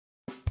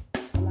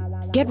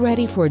Get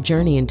ready for a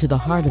journey into the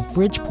heart of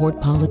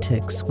Bridgeport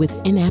politics with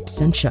In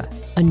Absentia,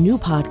 a new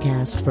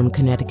podcast from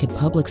Connecticut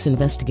Public's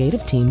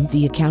investigative team,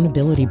 The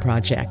Accountability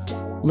Project.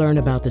 Learn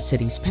about the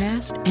city's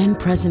past and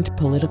present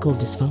political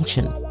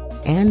dysfunction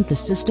and the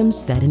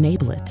systems that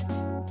enable it.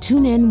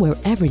 Tune in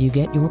wherever you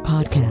get your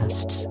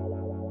podcasts.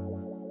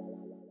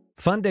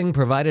 Funding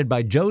provided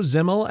by Joe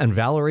Zimmel and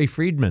Valerie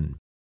Friedman.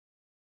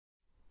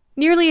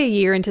 Nearly a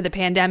year into the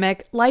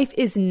pandemic, life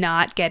is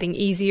not getting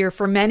easier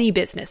for many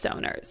business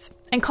owners.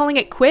 And calling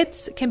it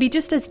quits can be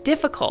just as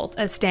difficult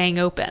as staying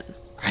open.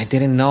 I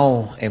didn't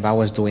know if I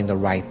was doing the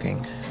right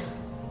thing.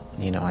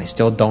 I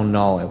still don't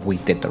know if we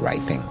did the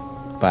right thing.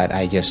 But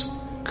I just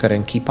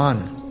couldn't keep on.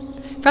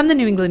 From the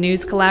New England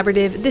News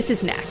Collaborative, this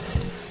is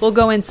Next. We'll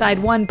go inside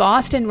one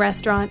Boston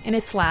restaurant in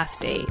its last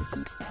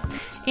days.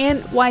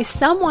 And why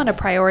some want to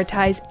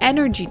prioritize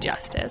energy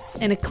justice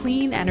in a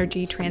clean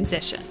energy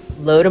transition.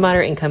 Low to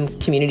moderate income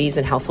communities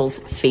and households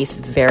face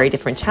very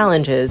different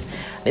challenges,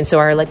 and so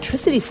our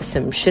electricity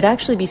system should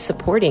actually be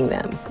supporting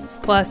them.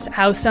 Plus,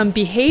 how some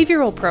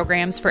behavioral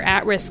programs for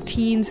at-risk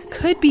teens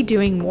could be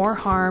doing more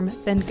harm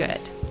than good.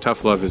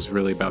 Tough love is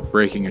really about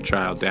breaking a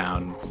child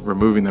down,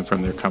 removing them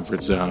from their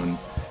comfort zone,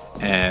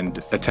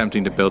 and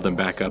attempting to build them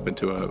back up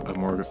into a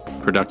more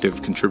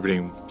productive,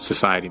 contributing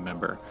society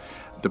member.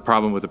 The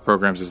problem with the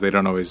programs is they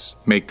don't always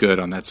make good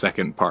on that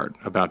second part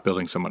about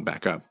building someone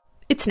back up.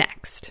 It's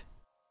Next.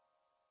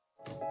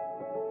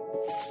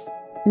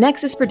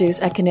 Next is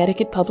produced at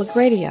Connecticut Public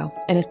Radio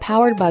and is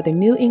powered by the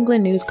New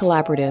England News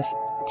Collaborative,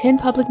 10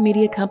 public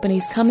media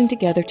companies coming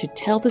together to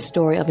tell the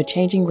story of a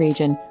changing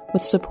region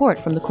with support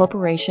from the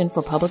Corporation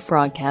for Public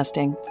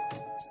Broadcasting.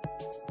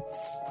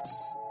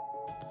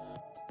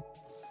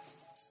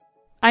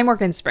 I'm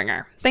Morgan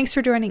Springer. Thanks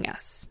for joining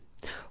us.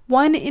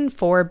 1 in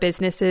 4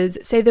 businesses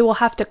say they will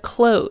have to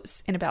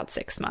close in about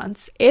 6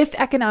 months if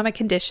economic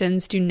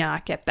conditions do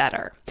not get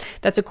better.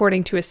 That's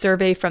according to a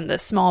survey from the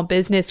small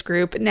business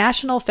group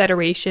National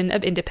Federation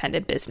of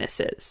Independent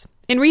Businesses.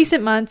 In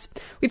recent months,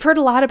 we've heard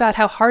a lot about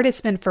how hard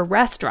it's been for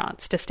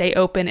restaurants to stay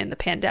open in the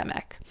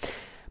pandemic.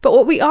 But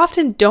what we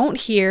often don't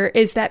hear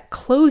is that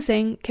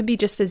closing can be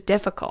just as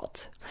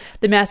difficult.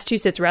 The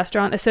Massachusetts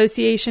Restaurant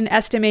Association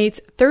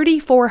estimates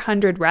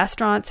 3,400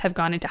 restaurants have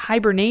gone into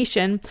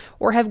hibernation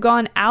or have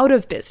gone out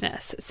of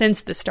business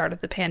since the start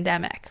of the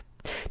pandemic.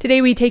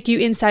 Today we take you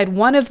inside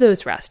one of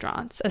those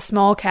restaurants, a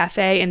small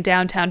cafe in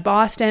downtown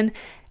Boston,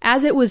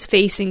 as it was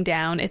facing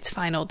down its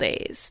final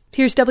days.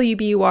 Here's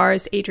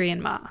WBUR's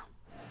Adrian Ma.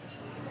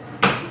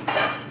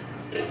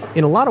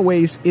 In a lot of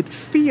ways, it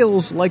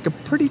feels like a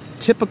pretty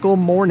typical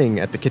morning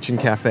at the Kitchen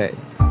Cafe.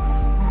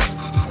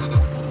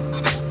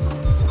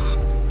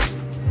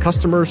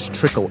 Customers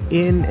trickle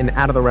in and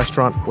out of the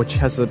restaurant, which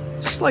has a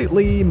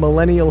slightly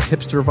millennial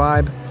hipster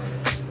vibe.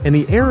 And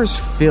the air is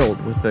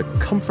filled with the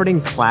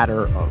comforting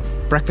platter of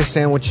breakfast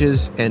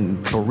sandwiches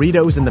and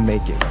burritos in the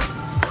making.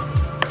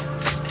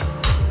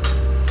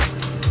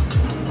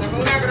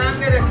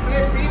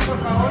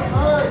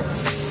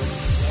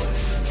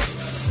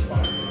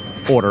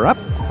 Order up.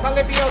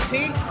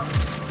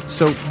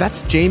 So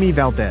that's Jamie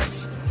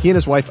Valdez. He and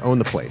his wife own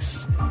the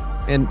place.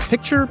 And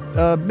picture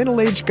a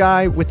middle-aged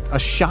guy with a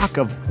shock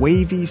of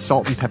wavy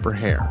salt and pepper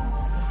hair.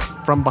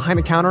 From behind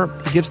the counter,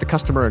 he gives the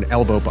customer an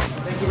elbow bump.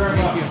 Thank you very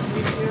much.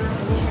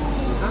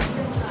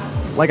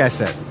 Like I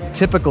said,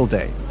 typical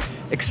day.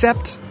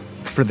 Except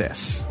for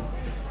this.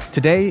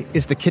 Today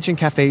is the Kitchen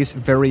Cafe's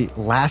very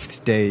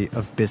last day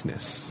of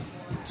business.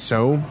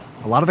 So,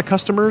 a lot of the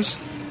customers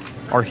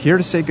are here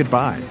to say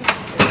goodbye.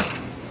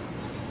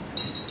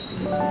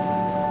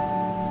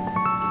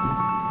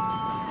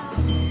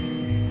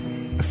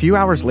 A few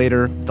hours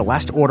later, the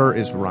last order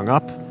is rung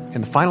up,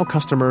 and the final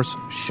customers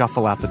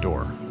shuffle out the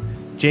door.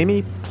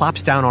 Jamie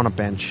plops down on a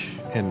bench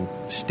and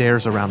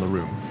stares around the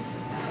room.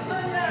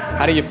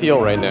 How do you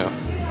feel right now?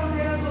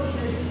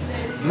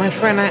 My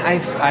friend,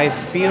 I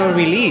feel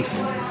relief.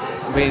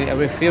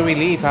 I feel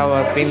relief.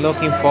 I've been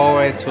looking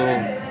forward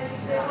to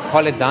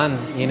call it done,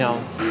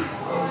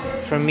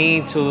 For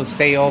me to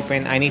stay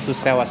open, I need to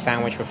sell a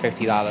sandwich for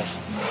 $50.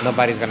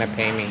 Nobody's going to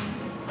pay me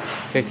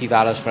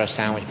 $50 for a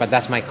sandwich, but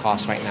that's my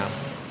cost right now.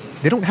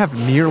 They don't have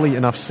nearly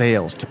enough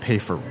sales to pay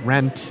for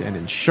rent and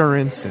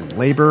insurance and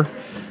labor.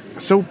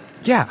 So,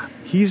 yeah,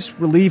 he's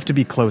relieved to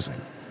be closing.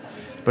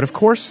 But of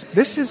course,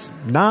 this is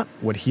not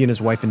what he and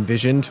his wife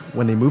envisioned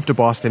when they moved to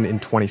Boston in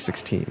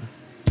 2016.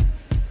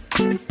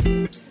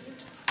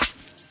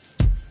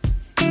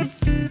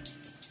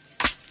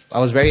 I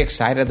was very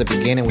excited at the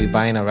beginning. We're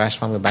buying a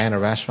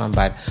restaurant,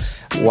 but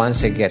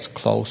once it gets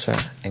closer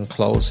and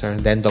closer,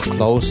 then the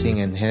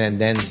closing, and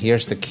then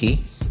here's the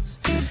key.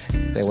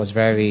 It was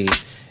very,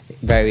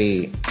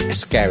 very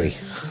scary.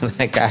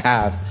 Like I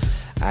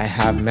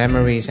have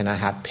memories and I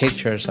have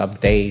pictures of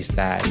days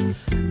that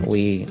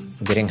we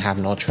didn't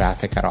have no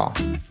traffic at all.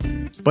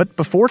 But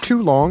before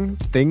too long,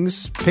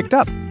 things picked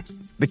up.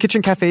 The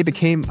Kitchen Cafe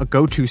became a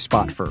go-to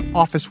spot for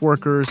office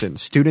workers and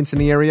students in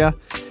the area.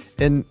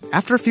 And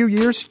after a few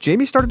years,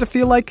 Jamie started to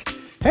feel like,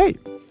 hey,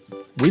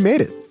 we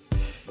made it.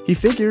 He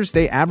figures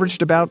they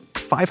averaged about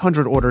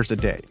 500 orders a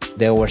day.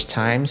 There was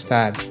times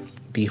that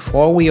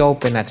before we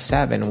opened at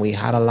 7, we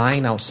had a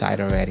line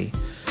outside already.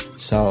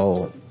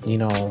 So,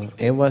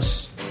 it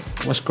was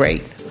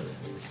great.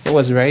 It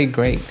was very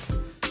great.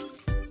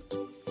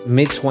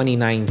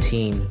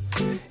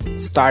 Mid-2019,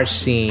 start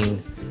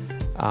seeing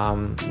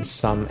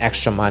some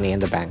extra money in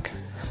the bank.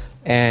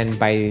 And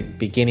by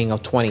beginning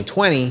of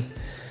 2020,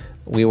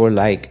 we were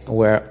like,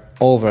 we're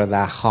over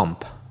that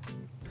hump.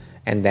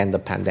 And then the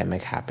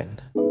pandemic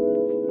happened.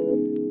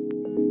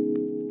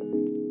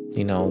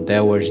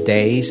 There was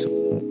days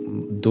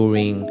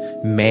during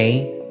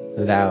May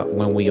that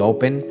when we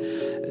opened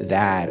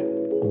that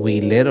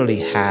we literally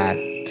had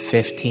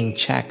 15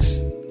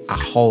 checks a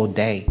whole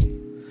day.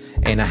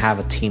 And I have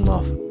a team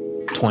of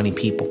 20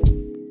 people.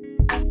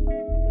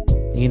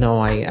 I'm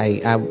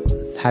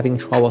having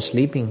trouble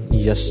sleeping.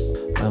 Just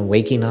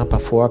waking up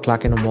at 4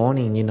 o'clock in the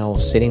morning,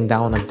 sitting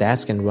down at a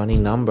desk and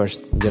running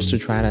numbers just to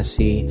try to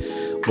see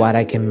what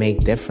I can make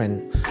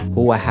different,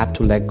 who I have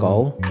to let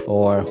go,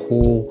 or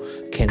who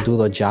can do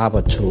the job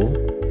or two.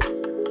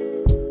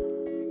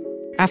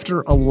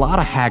 After a lot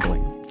of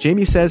haggling,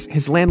 Jamie says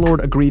his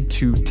landlord agreed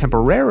to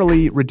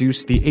temporarily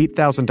reduce the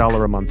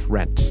 $8,000 a month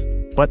rent.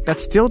 But that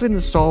still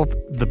didn't solve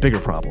the bigger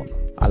problem.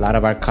 A lot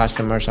of our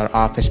customers are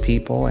office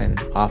people, and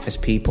office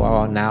people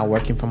are now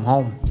working from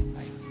home.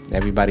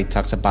 Everybody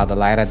talks about the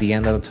light at the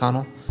end of the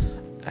tunnel.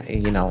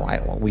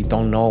 We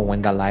don't know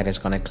when that light is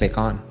going to click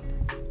on,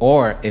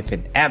 or if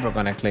it's ever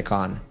going to click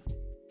on.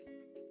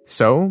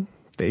 So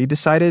they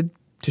decided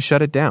to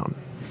shut it down.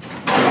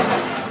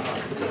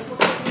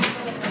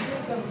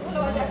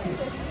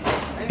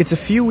 It's a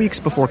few weeks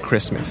before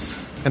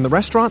Christmas, and the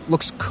restaurant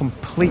looks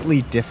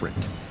completely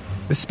different.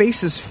 The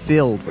space is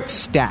filled with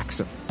stacks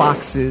of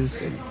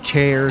boxes and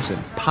chairs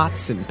and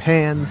pots and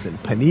pans and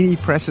panini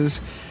presses.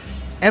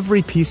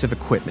 Every piece of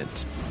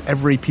equipment,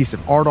 every piece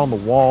of art on the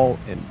wall,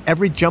 and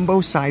every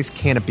jumbo-sized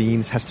can of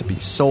beans has to be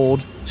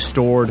sold,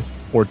 stored,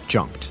 or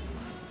junked.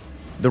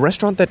 The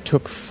restaurant that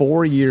took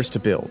 4 years to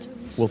build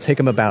will take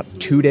him about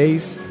 2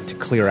 days to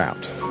clear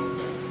out.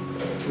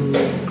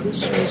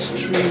 Christmas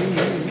tree,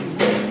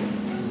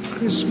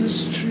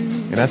 Christmas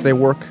tree. And as they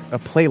work, a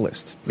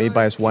playlist made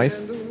by his wife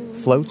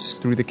floats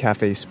through the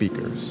cafe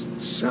speakers.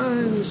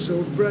 Shines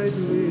so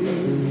brightly.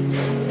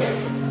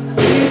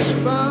 Each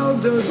bough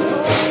does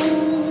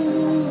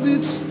hold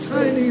its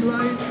tiny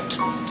light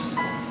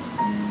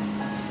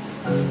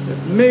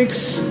that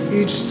makes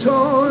each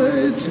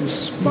toy to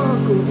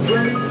sparkle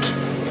bright.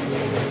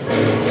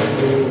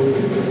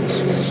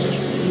 Christmas tree,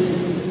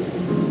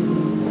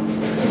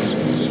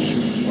 Christmas tree.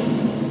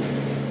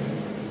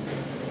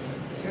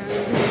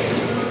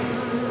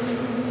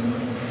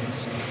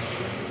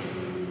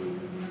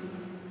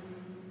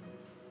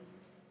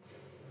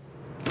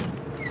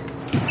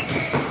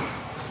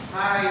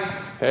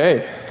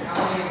 Hey.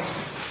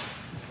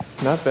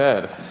 Not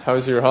bad. How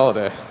was your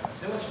holiday? It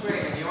was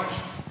great. And yours?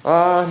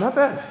 Not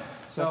bad.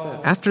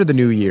 After the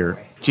new year,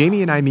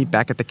 Jamie and I meet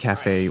back at the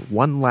cafe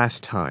one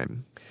last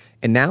time.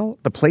 And now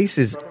the place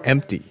is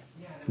empty.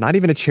 Not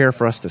even a chair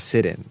for us to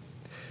sit in.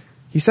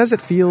 He says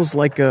it feels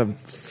like a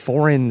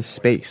foreign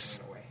space,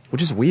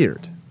 which is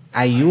weird.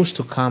 I used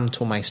to come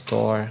to my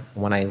store.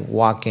 When I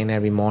walk in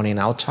every morning,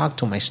 I'll talk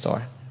to my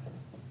store.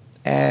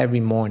 Every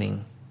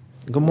morning.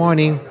 Good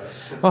morning.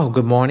 Oh,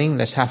 good morning.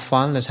 Let's have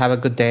fun. Let's have a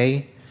good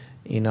day.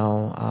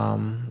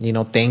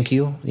 Thank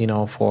you,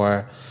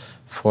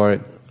 for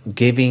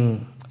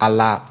giving a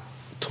lot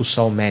to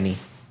so many.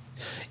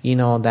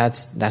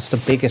 That's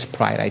the biggest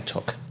pride I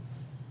took.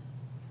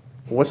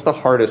 What's the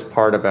hardest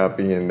part about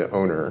being the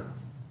owner?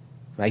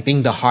 I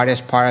think the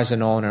hardest part as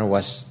an owner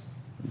was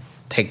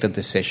take the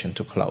decision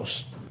to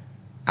close.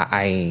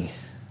 I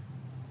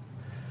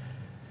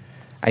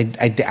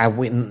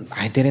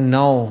didn't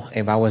know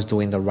if I was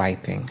doing the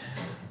right thing.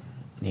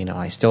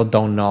 I still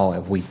don't know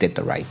if we did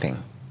the right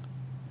thing.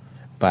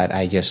 But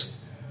I just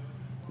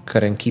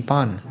couldn't keep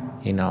on,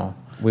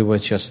 We were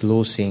just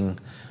losing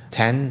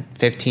 $10,000,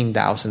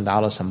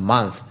 $15,000 a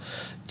month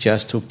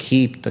just to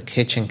keep the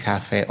kitchen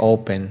cafe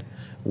open,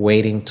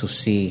 waiting to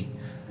see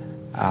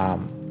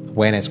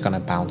when it's going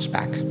to bounce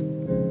back.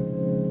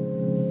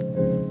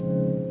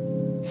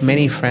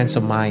 Many friends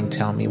of mine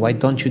tell me, why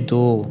don't you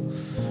do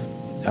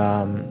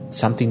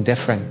something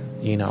different,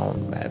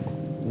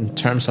 in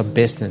terms of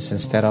business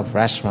instead of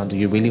restaurant? Do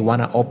you really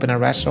want to open a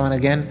restaurant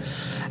again?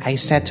 I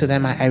said to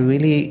them, I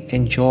really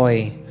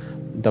enjoy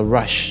the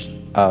rush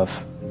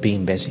of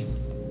being busy.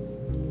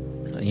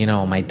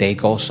 My day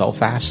goes so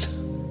fast.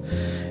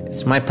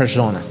 It's my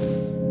persona.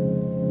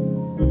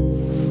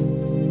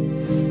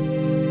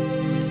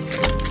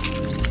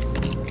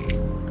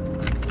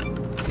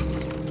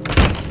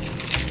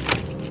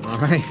 All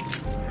right.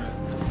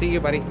 See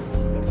you, buddy.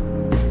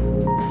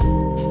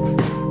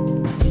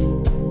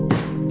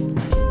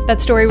 That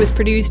story was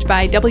produced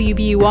by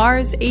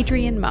WBUR's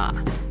Adrian Ma.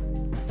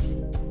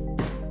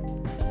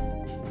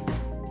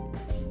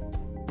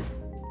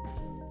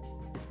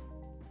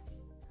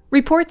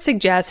 Reports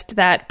suggest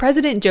that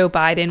President Joe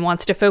Biden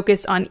wants to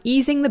focus on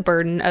easing the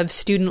burden of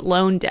student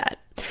loan debt.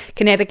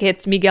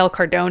 Connecticut's Miguel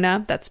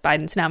Cardona, that's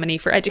Biden's nominee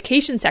for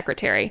Education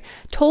Secretary,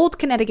 told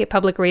Connecticut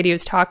Public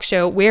Radio's talk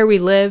show Where We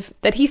Live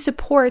that he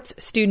supports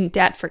student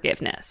debt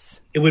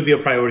forgiveness. It would be a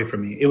priority for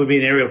me. It would be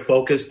an area of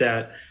focus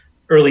that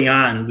early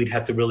on we'd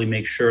have to really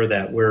make sure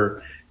that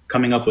we're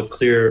coming up with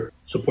clear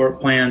support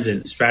plans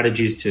and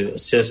strategies to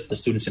assist the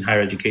students in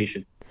higher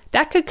education.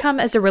 That could come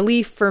as a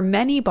relief for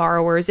many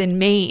borrowers in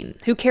Maine,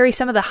 who carry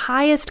some of the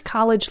highest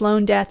college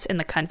loan debts in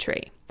the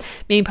country.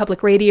 Maine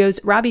Public Radio's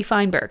Robbie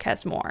Feinberg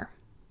has more.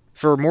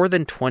 For more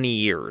than 20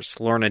 years,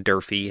 Lorna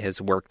Durfee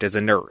has worked as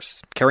a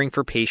nurse, caring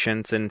for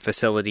patients in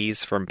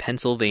facilities from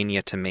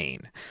Pennsylvania to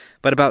Maine.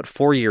 But about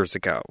 4 years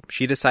ago,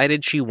 she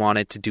decided she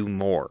wanted to do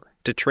more,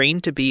 to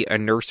train to be a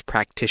nurse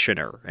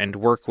practitioner and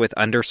work with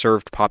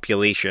underserved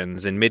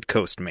populations in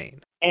Mid-Coast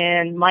Maine.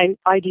 And my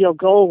ideal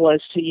goal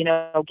was to,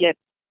 get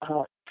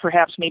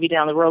perhaps maybe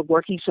down the road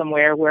working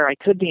somewhere where I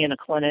could be in a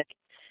clinic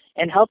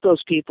and help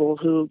those people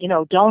who,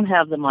 don't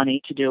have the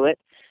money to do it,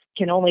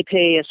 can only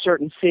pay a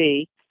certain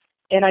fee.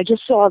 And I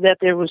just saw that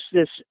there was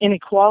this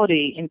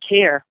inequality in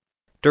care.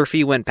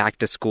 Durfee went back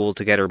to school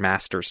to get her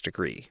master's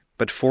degree,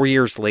 but 4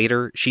 years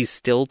later, she's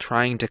still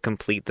trying to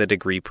complete the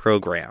degree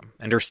program,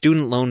 and her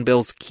student loan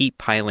bills keep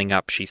piling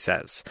up, she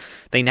says.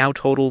 They now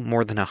total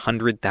more than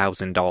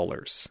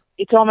 $100,000.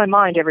 It's on my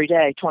mind every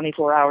day,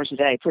 24 hours a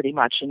day, pretty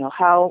much.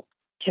 How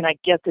can I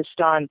get this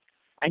done?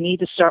 I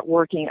need to start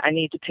working. I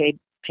need to pay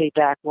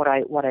back what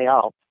I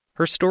owe.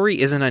 Her story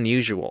isn't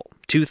unusual.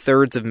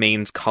 2/3 of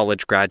Maine's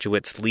college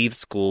graduates leave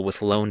school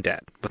with loan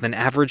debt, with an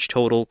average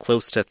total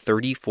close to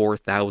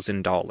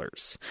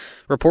 $34,000.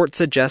 Reports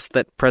suggest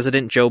that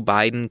President Joe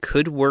Biden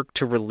could work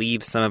to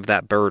relieve some of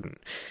that burden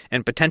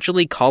and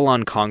potentially call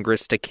on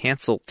Congress to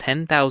cancel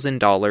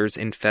 $10,000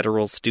 in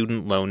federal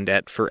student loan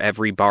debt for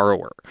every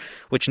borrower,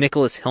 which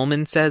Nicholas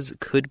Hillman says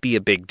could be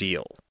a big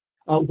deal.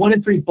 1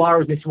 in 3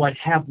 borrowers nationwide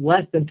have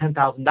less than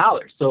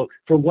 $10,000. So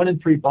for 1 in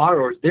 3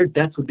 borrowers, their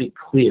debts would be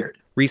cleared.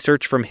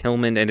 Research from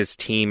Hillman and his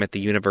team at the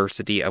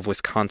University of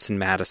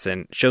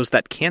Wisconsin-Madison shows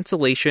that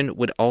cancellation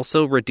would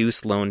also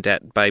reduce loan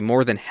debt by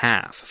more than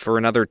half for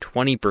another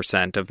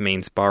 20% of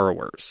Maine's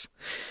borrowers.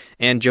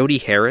 And Jody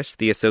Harris,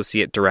 the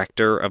associate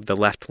director of the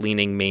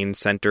left-leaning Maine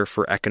Center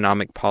for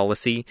Economic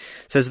Policy,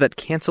 says that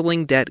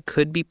canceling debt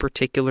could be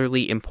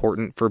particularly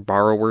important for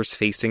borrowers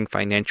facing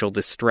financial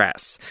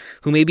distress,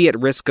 who may be at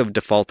risk of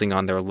defaulting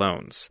on their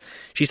loans.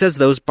 She says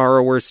those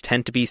borrowers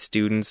tend to be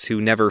students who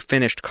never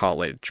finished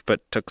college,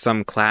 but took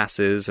some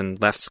classes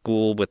and left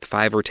school with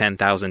 $5,000 or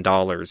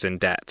 $10,000 in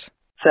debt.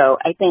 So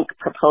I think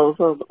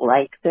proposals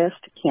like this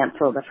to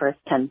cancel the first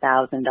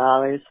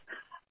 $10,000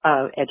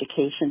 of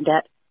education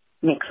debt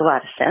makes a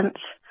lot of sense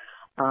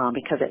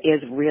because it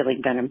is really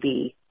going to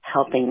be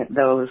helping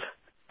those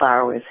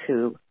borrowers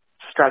who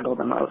struggle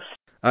the most.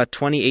 A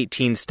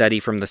 2018 study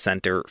from the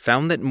center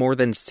found that more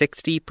than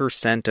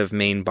 60% of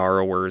Maine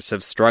borrowers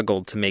have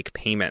struggled to make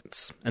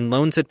payments, and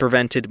loans had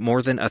prevented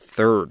more than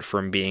 1/3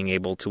 from being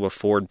able to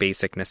afford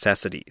basic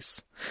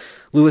necessities.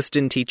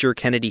 Lewiston teacher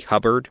Kennedy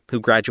Hubbard,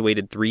 who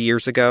graduated 3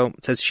 years ago,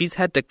 says she's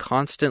had to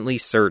constantly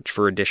search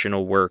for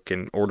additional work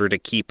in order to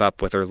keep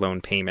up with her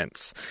loan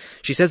payments.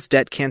 She says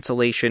debt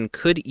cancellation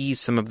could ease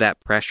some of that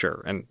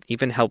pressure and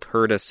even help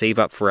her to save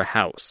up for a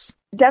house.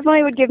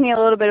 Definitely would give me a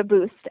little bit of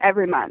boost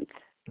every month.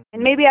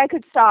 And maybe I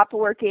could stop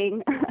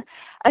working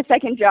a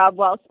second job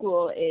while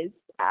school is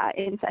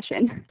in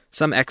session.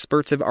 Some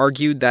experts have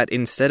argued that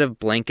instead of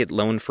blanket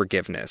loan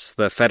forgiveness,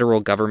 the federal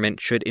government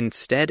should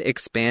instead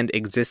expand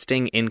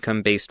existing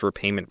income-based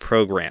repayment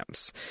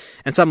programs.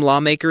 And some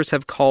lawmakers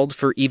have called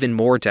for even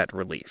more debt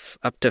relief,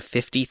 up to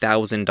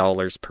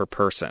 $50,000 per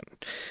person.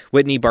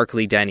 Whitney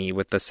Barclay-Denny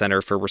with the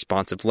Center for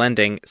Responsive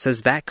Lending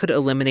says that could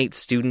eliminate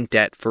student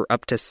debt for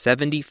up to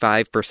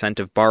 75%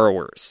 of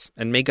borrowers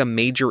and make a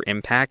major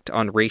impact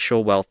on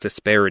racial wealth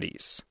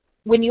disparities.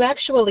 When you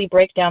actually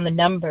break down the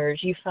numbers,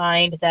 you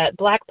find that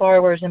Black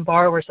borrowers and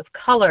borrowers of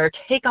color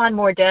take on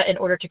more debt in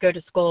order to go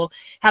to school,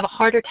 have a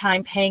harder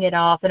time paying it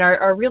off, and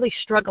are really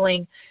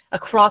struggling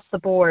across the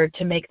board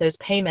to make those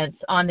payments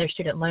on their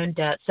student loan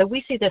debt. So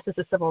we see this as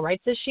a civil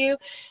rights issue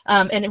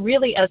and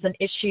really as an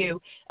issue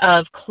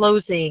of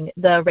closing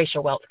the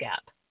racial wealth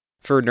gap.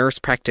 For nurse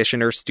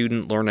practitioner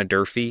student Lorna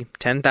Durfee,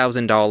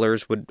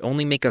 $10,000 would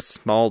only make a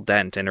small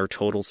dent in her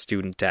total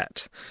student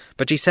debt.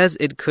 But she says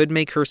it could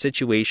make her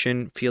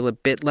situation feel a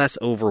bit less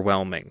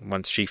overwhelming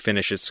once she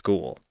finishes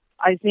school.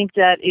 I think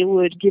that it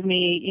would give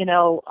me,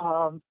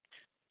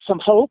 some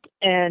hope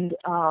and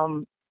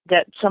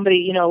that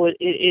somebody,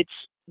 it's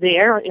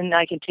there and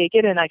I can take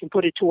it and I can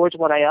put it towards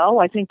what I owe.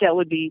 I think that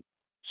would be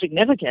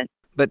significant.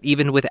 But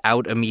even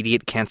without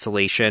immediate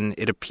cancellation,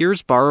 it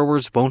appears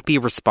borrowers won't be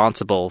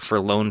responsible for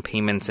loan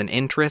payments and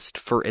interest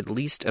for at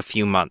least a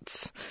few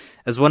months.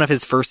 As one of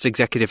his first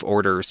executive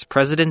orders,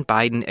 President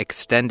Biden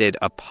extended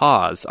a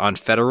pause on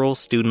federal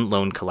student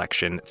loan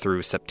collection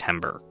through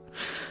September.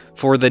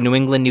 For the New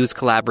England News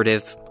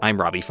Collaborative,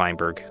 I'm Robbie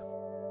Feinberg.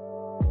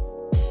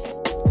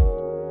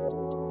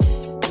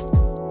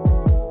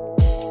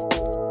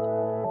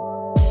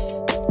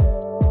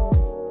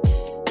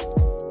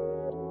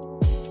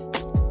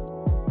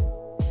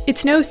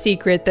 It's no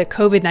secret that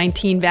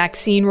COVID-19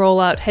 vaccine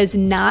rollout has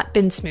not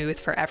been smooth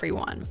for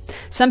everyone.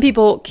 Some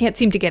people can't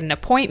seem to get an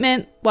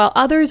appointment, while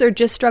others are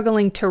just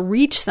struggling to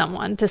reach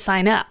someone to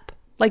sign up,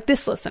 like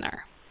this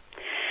listener.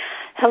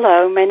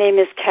 Hello, my name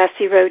is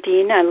Cassie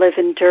Rodine. I live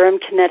in Durham,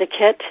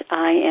 Connecticut.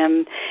 I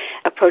am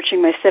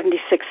approaching my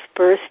 76th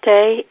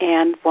birthday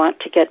and want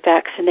to get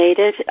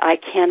vaccinated. I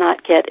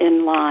cannot get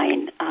in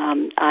line.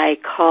 I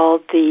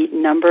called the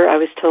number I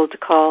was told to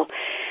call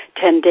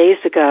 10 days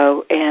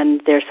ago,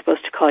 and they're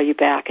supposed to call you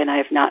back, and I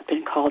have not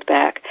been called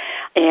back.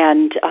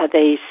 And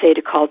they say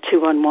to call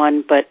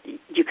 211, but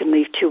you can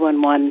leave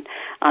 211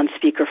 on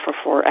speaker for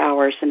 4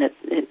 hours, and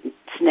it's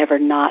never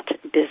not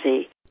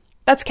busy.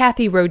 That's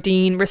Kathy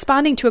Rodine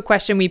responding to a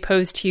question we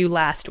posed to you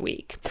last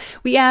week.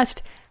 We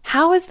asked,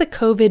 how has the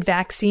COVID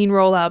vaccine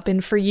rollout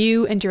been for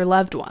you and your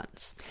loved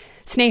ones?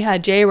 Sneha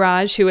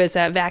Jairaj, who is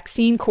a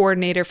vaccine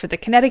coordinator for the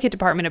Connecticut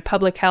Department of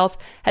Public Health,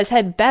 has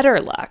had better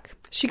luck.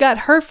 She got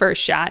her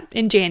first shot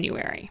in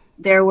January.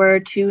 There were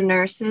 2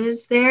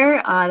 nurses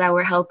there that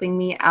were helping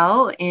me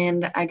out,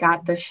 and I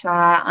got the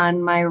shot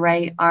on my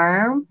right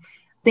arm.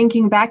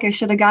 Thinking back, I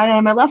should have got it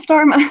on my left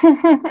arm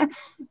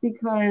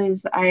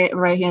because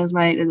right hand is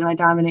my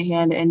dominant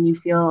hand, and you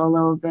feel a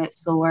little bit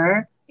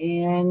sore.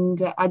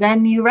 And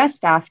then you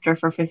rest after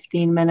for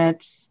 15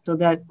 minutes so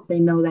that they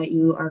know that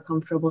you are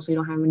comfortable, so you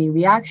don't have any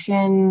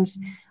reactions.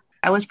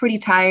 I was pretty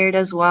tired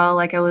as well.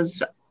 I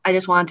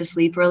just wanted to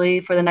sleep really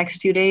for the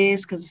next 2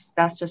 days because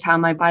that's just how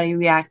my body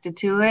reacted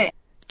to it.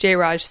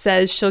 Jairaj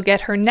says she'll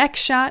get her next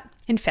shot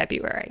in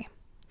February.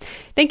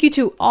 Thank you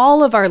to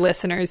all of our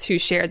listeners who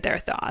shared their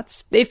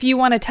thoughts. If you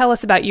want to tell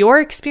us about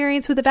your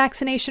experience with the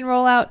vaccination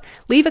rollout,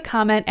 leave a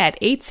comment at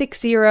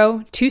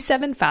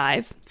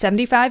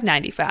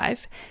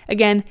 860-275-7595.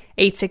 Again,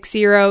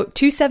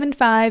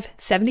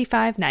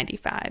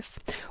 860-275-7595.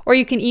 Or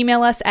you can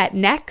email us at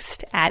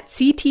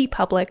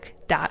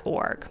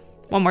next@ctpublic.org.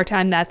 One more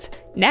time, that's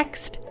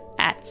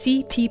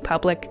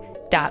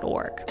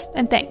next@ctpublic.org.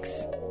 And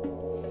thanks.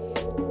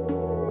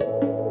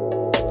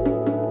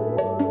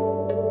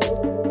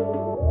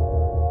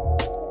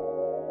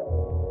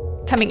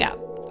 Coming up,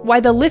 why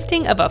the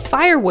lifting of a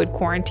firewood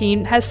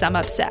quarantine has some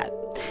upset.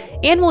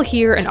 And we'll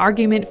hear an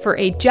argument for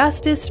a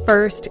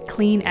justice-first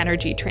clean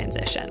energy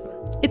transition.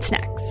 It's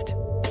next.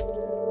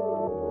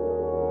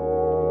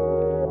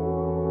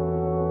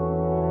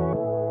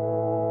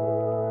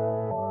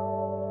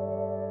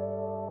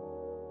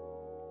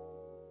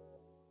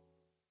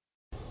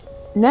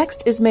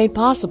 Next is made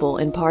possible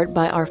in part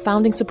by our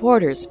founding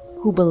supporters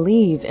who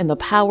believe in the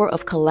power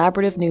of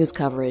collaborative news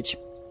coverage,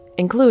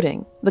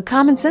 including the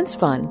Common Sense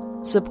Fund,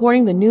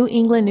 supporting the New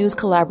England News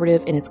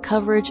Collaborative in its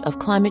coverage of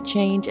climate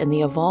change and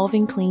the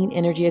evolving clean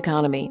energy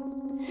economy.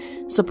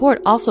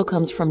 Support also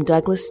comes from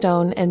Douglas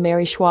Stone and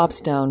Mary Schwab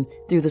Stone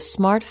through the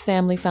Smart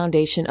Family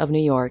Foundation of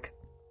New York.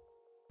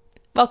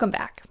 Welcome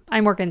back.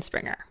 I'm Morgan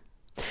Springer.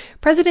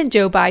 President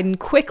Joe Biden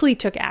quickly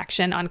took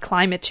action on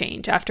climate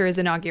change after his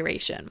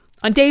inauguration.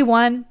 On day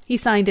one, he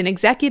signed an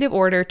executive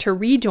order to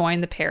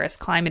rejoin the Paris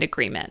Climate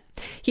Agreement.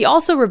 He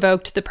also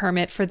revoked the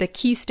permit for the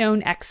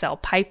Keystone XL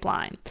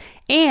pipeline.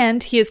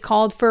 And he has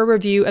called for a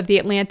review of the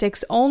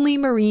Atlantic's only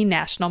marine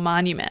national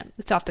monument.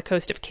 It's off the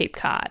coast of Cape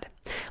Cod.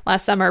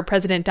 Last summer,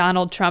 President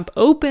Donald Trump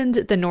opened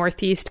the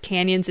Northeast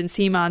canyons and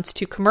seamounts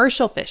to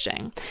commercial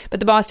fishing. But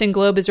the Boston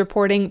Globe is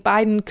reporting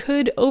Biden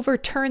could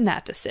overturn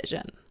that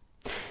decision.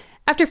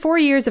 After 4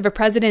 years of a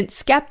president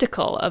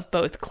skeptical of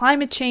both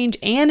climate change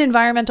and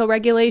environmental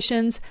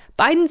regulations,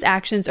 Biden's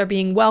actions are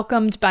being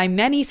welcomed by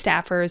many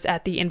staffers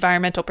at the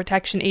Environmental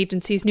Protection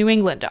Agency's New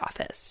England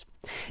office.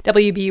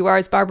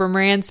 WBUR's Barbara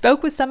Moran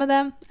spoke with some of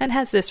them and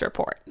has this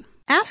report.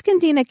 Ask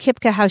Indina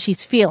Kipka how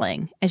she's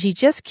feeling, and she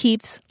just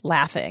keeps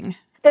laughing.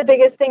 The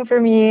biggest thing for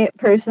me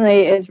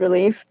personally is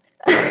relief.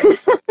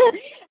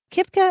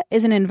 Kipka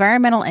is an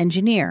environmental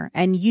engineer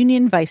and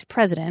union vice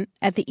president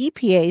at the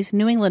EPA's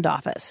New England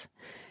office.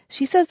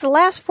 She says the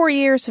last 4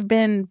 years have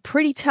been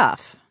pretty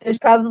tough. There's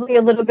probably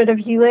a little bit of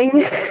healing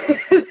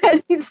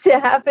that needs to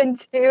happen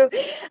too.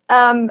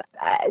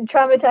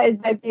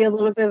 Traumatized might be a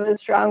little bit of a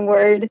strong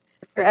word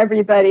for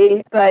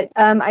everybody, but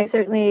I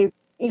certainly,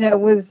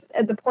 was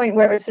at the point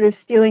where I was sort of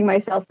steeling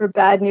myself for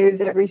bad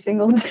news every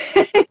single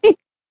day.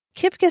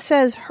 Kipka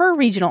says her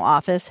regional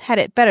office had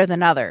it better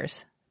than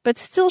others. But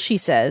still, she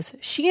says,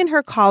 she and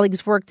her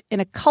colleagues worked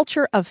in a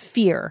culture of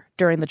fear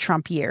during the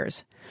Trump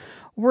years,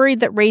 worried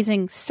that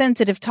raising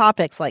sensitive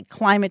topics like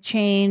climate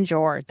change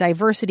or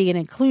diversity and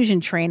inclusion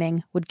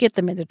training would get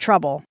them into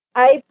trouble.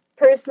 I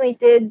personally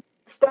did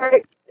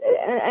start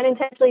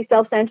unintentionally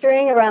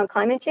self-censoring around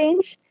climate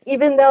change,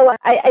 even though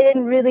I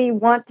didn't really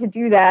want to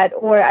do that,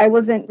 or I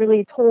wasn't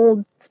really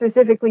told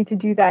specifically to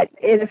do that.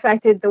 It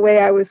affected the way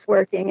I was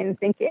working and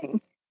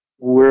thinking.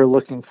 We're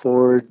looking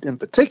forward, in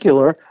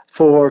particular,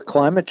 for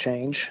climate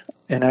change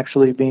and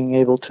actually being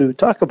able to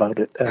talk about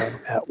it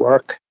at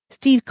work.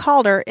 Steve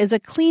Calder is a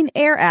Clean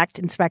Air Act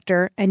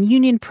inspector and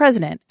union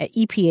president at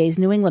EPA's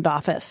New England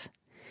office.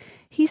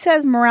 He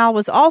says morale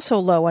was also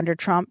low under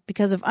Trump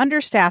because of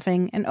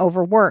understaffing and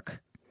overwork.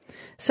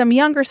 Some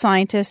younger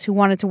scientists who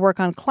wanted to work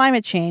on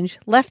climate change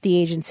left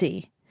the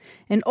agency,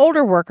 and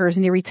older workers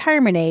near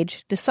retirement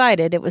age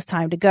decided it was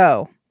time to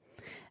go.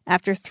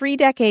 After 3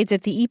 decades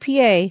at the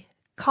EPA,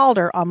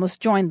 Calder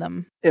almost joined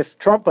them. If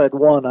Trump had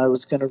won, I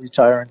was going to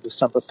retire on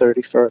December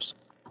 31st.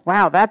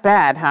 Wow, that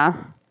bad, huh?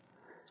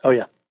 Oh,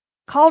 yeah.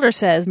 Calder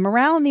says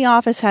morale in the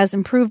office has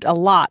improved a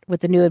lot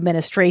with the new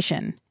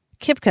administration.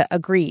 Kipka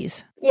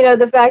agrees. You know,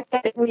 the fact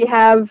that we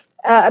have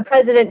a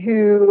president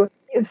who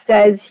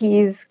says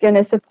he's going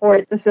to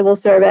support the civil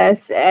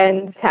service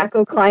and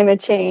tackle climate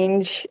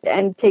change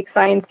and take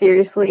science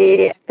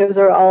seriously, those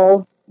are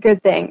all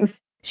good things.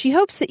 She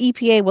hopes the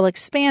EPA will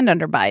expand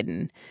under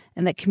Biden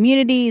and that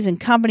communities and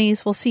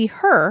companies will see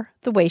her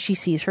the way she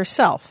sees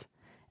herself,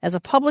 as a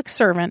public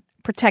servant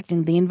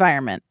protecting the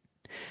environment.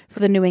 For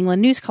the New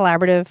England News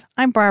Collaborative,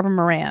 I'm Barbara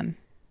Moran.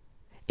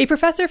 A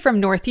professor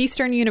from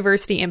Northeastern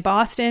University in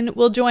Boston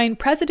will join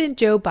President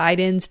Joe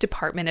Biden's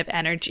Department of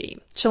Energy.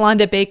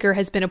 Shalonda Baker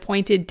has been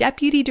appointed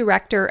Deputy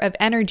Director of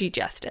Energy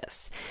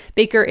Justice.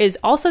 Baker is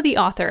also the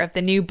author of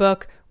the new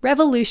book,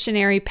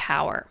 Revolutionary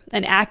Power,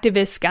 an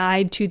activist's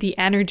guide to the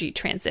energy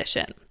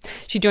transition.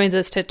 She joins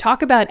us to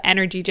talk about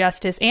energy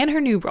justice and her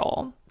new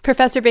role.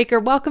 Professor Baker,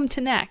 welcome to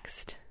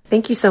Next.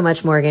 Thank you so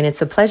much, Morgan.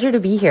 It's a pleasure to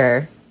be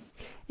here.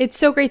 It's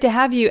so great to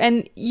have you.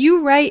 And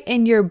you write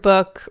in your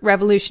book,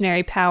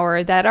 Revolutionary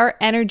Power, that our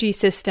energy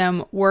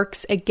system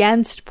works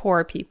against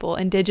poor people,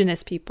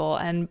 indigenous people,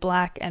 and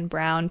Black and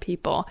brown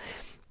people.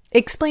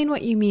 Explain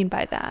what you mean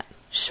by that.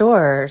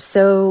 Sure.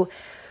 So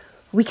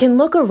we can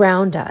look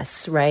around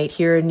us, right,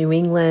 here in New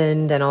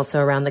England and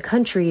also around the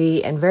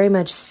country, and very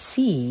much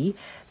see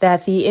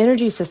that the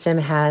energy system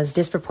has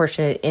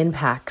disproportionate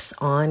impacts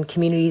on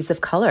communities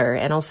of color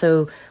and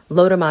also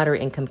low to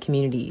moderate income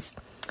communities.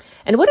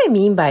 And what I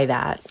mean by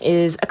that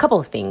is a couple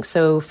of things.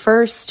 So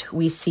first,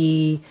 we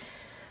see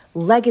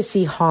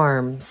legacy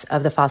harms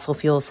of the fossil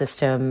fuel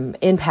system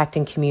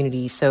impacting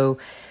communities. So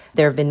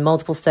there have been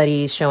multiple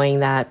studies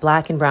showing that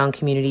Black and brown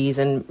communities,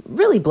 and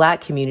really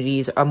Black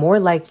communities, are more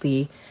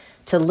likely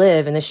to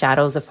live in the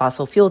shadows of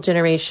fossil fuel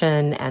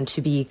generation and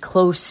to be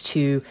close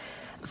to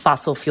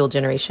fossil fuel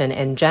generation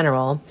in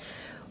general.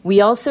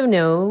 We also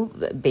know,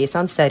 based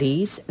on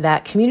studies,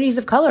 that communities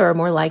of color are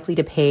more likely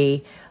to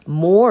pay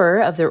more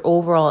of their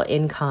overall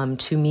income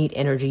to meet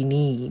energy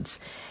needs.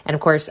 And of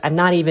course, I'm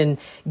not even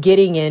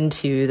getting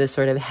into the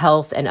sort of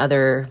health and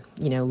other,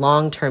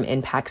 long-term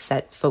impacts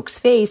that folks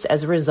face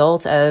as a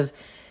result of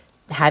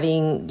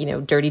having,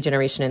 dirty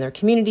generation in their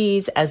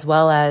communities, as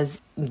well as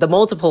the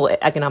multiple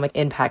economic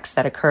impacts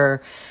that occur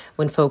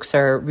when folks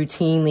are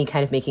routinely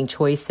kind of making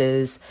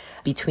choices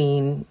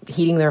between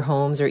heating their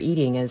homes or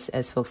eating,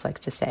 as folks like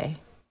to say.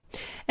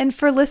 And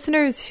for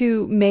listeners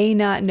who may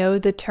not know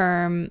the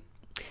term,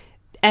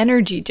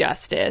 energy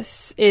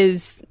justice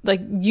is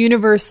like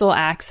universal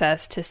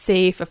access to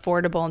safe,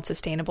 affordable, and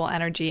sustainable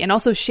energy, and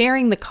also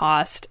sharing the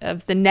cost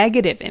of the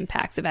negative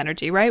impacts of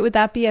energy, right? Would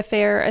that be a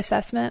fair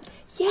assessment?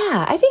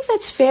 Yeah, I think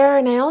that's fair.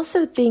 And I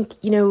also think,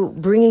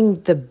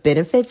 bringing the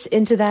benefits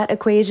into that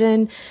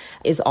equation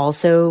is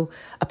also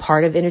a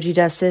part of energy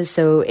justice.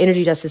 So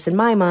energy justice, in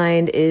my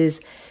mind, is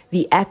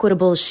the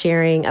equitable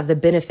sharing of the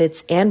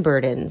benefits and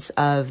burdens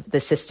of the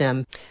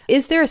system.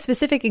 Is there a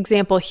specific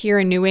example here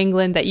in New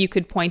England that you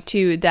could point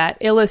to that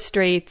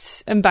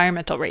illustrates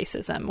environmental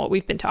racism, what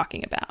we've been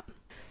talking about?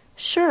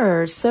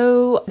 Sure.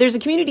 So there's a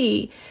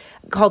community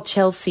called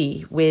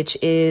Chelsea, which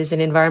is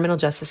an environmental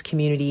justice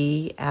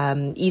community,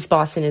 East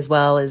Boston as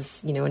well as,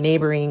 a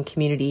neighboring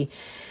community.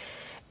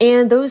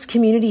 And those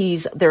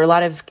communities, there are a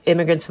lot of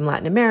immigrants from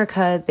Latin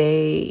America.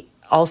 They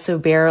also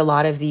bear a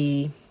lot of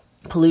the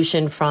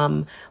pollution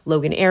from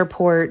Logan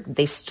Airport.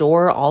 They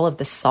store all of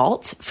the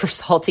salt for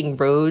salting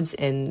roads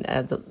in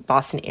the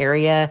Boston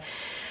area.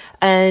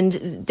 And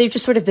they've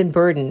just sort of been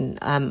burdened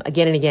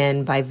again and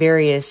again by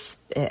various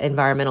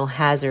environmental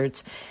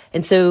hazards.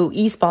 And so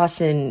East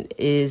Boston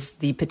is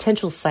the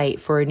potential site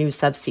for a new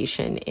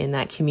substation in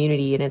that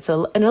community. And it's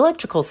an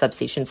electrical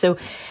substation. So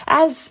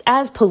as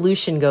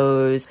pollution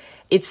goes,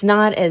 it's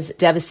not as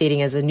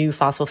devastating as a new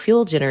fossil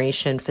fuel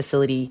generation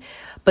facility.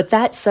 But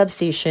that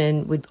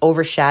substation would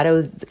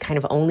overshadow the kind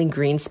of only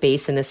green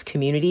space in this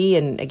community.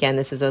 And again,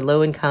 this is a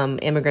low-income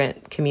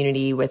immigrant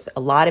community with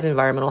a lot of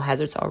environmental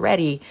hazards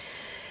already.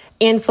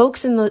 And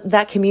folks in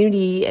that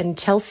community and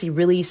Chelsea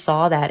really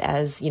saw that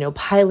as,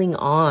 piling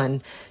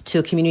on to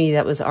a community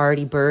that was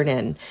already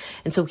burdened.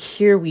 And so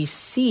here we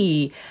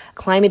see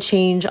climate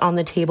change on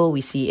the table.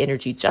 We see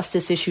energy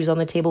justice issues on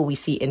the table. We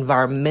see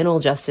environmental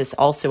justice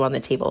also on the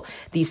table.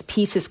 These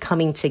pieces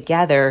coming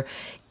together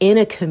in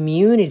a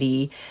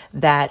community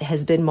that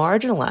has been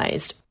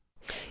marginalized.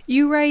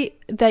 You write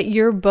that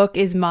your book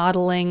is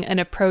modeling an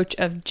approach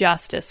of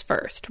justice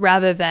first,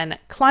 rather than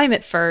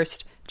climate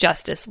first,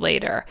 justice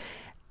later.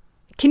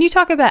 Can you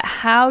talk about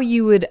how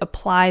you would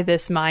apply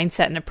this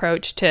mindset and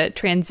approach to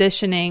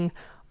transitioning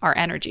our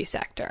energy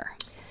sector?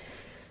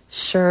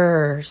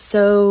 Sure.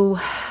 So,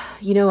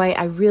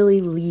 I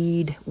really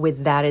lead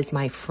with that as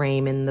my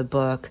frame in the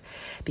book,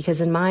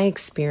 because in my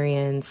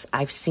experience,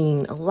 I've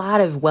seen a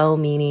lot of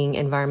well-meaning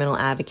environmental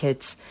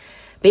advocates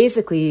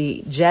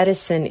basically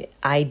jettison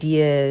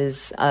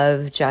ideas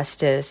of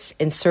justice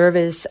in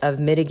service of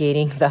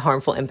mitigating the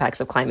harmful impacts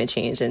of climate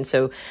change. And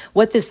so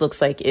what this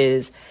looks like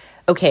is,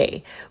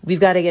 okay, we've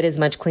got to get as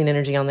much clean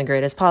energy on the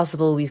grid as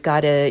possible. We've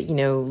got to,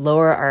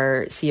 lower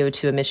our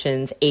CO2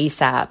 emissions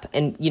ASAP.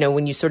 And,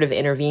 when you sort of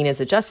intervene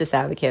as a justice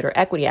advocate or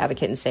equity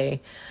advocate and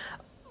say,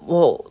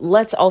 well,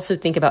 let's also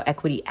think about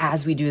equity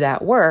as we do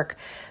that work,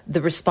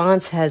 the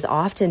response has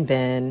often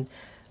been,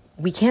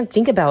 we can't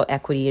think about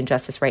equity and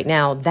justice right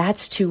now.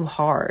 That's too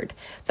hard.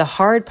 The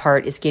hard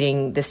part is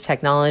getting this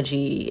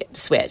technology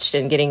switched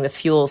and getting the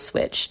fuel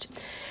switched.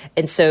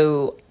 And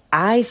so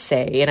I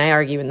say, and I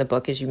argue in the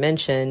book, as you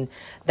mentioned,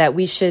 that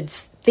we should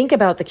think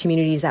about the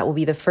communities that will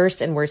be the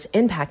first and worst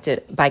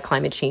impacted by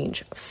climate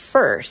change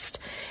first.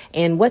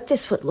 And what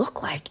this would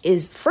look like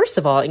is, first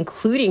of all,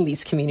 including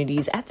these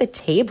communities at the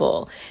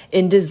table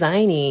in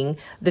designing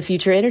the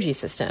future energy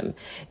system.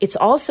 It's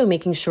also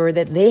making sure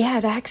that they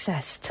have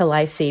access to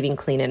life-saving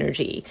clean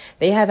energy.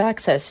 They have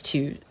access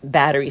to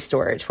battery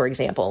storage, for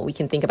example. We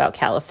can think about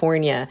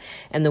California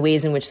and the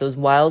ways in which those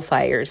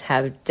wildfires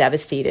have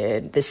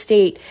devastated the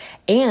state,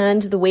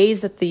 and the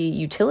ways that the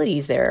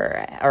utilities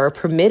there are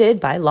permitted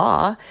by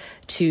law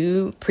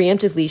to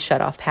preemptively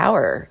shut off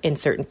power in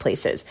certain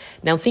places.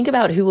 Now think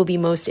about who will be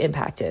most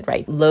impacted,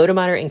 right? Low to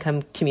moderate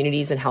income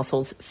communities and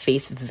households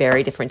face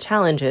very different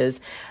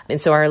challenges.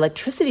 And so our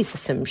electricity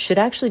system should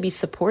actually be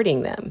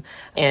supporting them.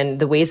 And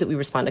the ways that we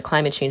respond to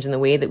climate change and the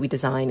way that we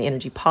design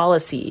energy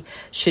policy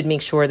should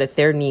make sure that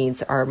their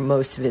needs are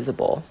most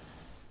visible.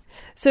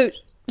 So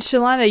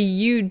Shalana,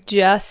 you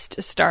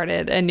just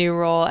started a new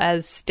role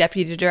as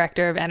Deputy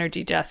Director of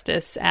Energy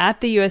Justice at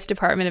the U.S.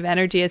 Department of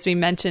Energy, as we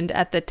mentioned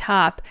at the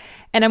top.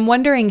 And I'm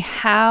wondering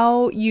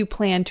how you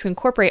plan to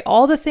incorporate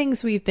all the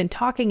things we've been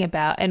talking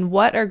about and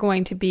what are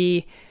going to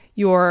be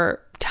your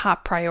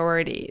top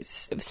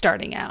priorities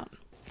starting out.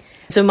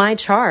 So my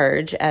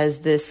charge as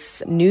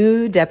this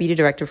new Deputy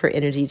Director for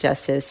Energy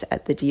Justice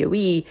at the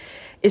DOE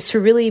is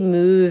to really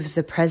move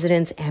the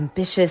president's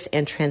ambitious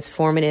and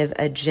transformative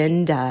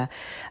agenda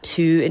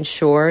to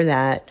ensure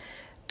that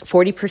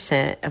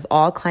 40% of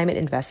all climate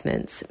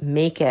investments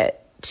make it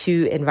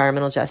to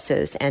environmental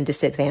justice and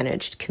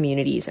disadvantaged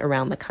communities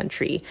around the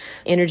country.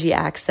 Energy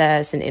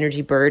access and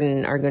energy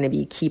burden are going to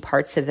be key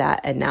parts of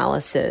that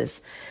analysis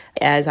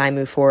as I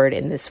move forward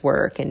in this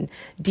work. And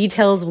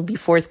details will be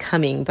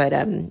forthcoming, but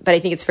I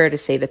think it's fair to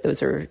say that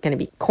those are going to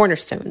be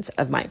cornerstones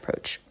of my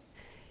approach.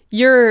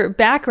 Your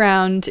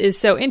background is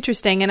so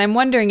interesting, and I'm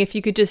wondering if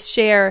you could just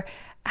share,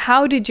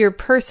 how did your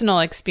personal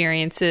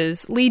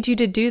experiences lead you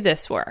to do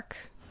this work?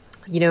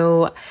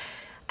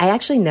 I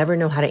actually never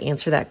know how to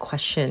answer that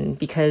question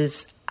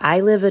because I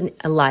live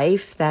a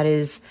life that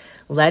is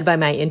led by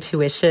my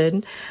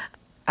intuition.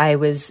 I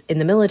was in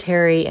the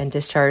military and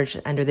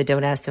discharged under the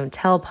Don't Ask, Don't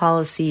Tell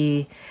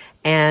policy.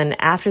 And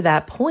after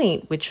that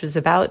point, which was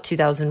about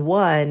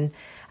 2001,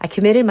 I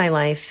committed my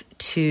life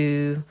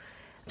to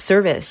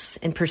service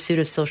in pursuit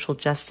of social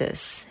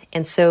justice.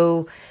 And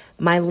so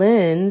my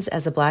lens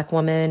as a Black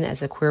woman,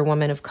 as a queer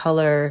woman of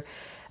color,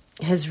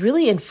 has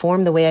really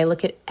informed the way I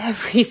look at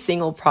every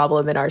single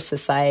problem in our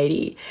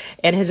society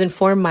and has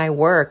informed my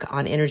work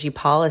on energy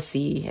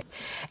policy.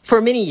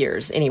 For many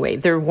years, anyway,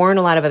 there weren't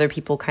a lot of other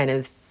people kind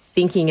of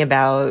thinking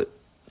about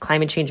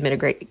climate change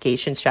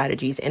mitigation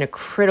strategies in a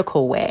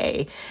critical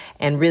way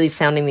and really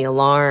sounding the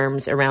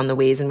alarms around the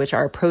ways in which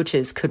our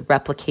approaches could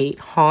replicate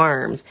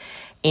harms.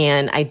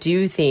 And I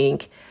do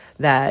think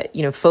that,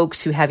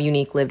 folks who have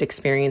unique lived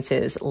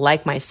experiences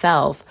like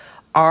myself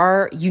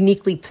are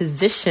uniquely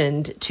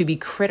positioned to be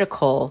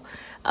critical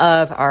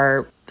of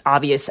our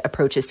obvious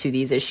approaches to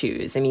these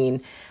issues. I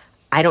mean,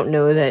 I don't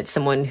know that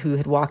someone who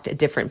had walked a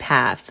different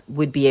path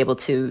would be able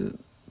to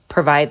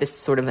provide this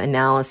sort of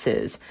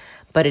analysis,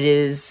 but it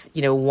is,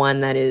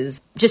 one that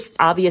is just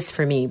obvious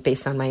for me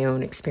based on my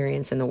own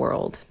experience in the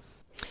world.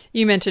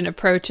 You mentioned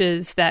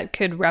approaches that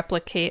could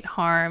replicate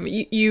harm.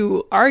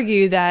 You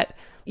argue that,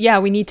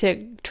 we need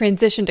to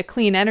transition to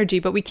clean energy,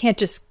 but we can't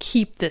just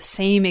keep the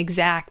same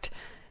exact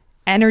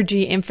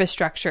energy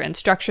infrastructure and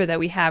structure that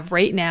we have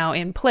right now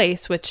in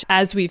place, which,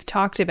 as we've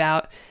talked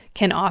about,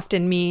 can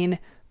often mean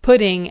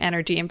putting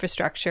energy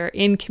infrastructure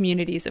in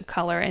communities of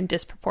color and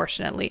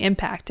disproportionately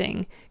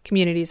impacting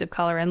communities of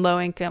color and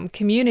low-income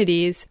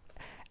communities.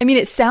 I mean,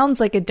 it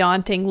sounds like a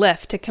daunting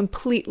lift to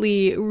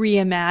completely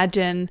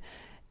reimagine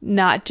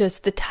not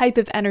just the type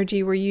of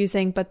energy we're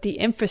using, but the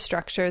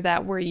infrastructure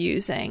that we're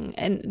using.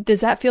 And does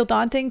that feel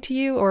daunting to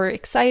you or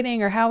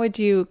exciting, or how would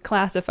you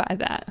classify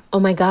that? Oh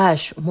my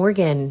gosh,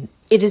 Morgan,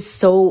 it is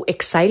so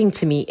exciting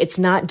to me. It's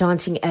not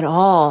daunting at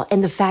all.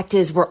 And the fact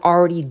is, we're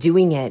already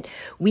doing it.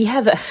 We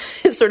have a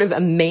sort of a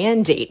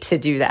mandate to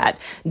do that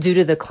due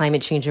to the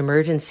climate change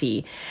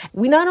emergency.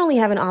 We not only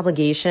have an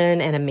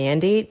obligation and a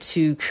mandate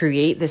to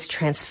create this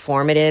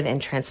transformative and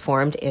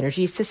transformed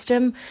energy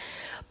system,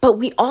 But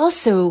we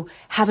also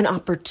have an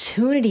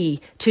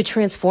opportunity to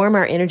transform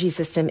our energy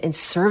system in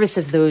service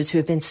of those who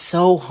have been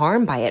so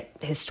harmed by it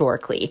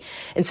historically.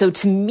 And so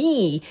to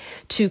me,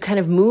 to kind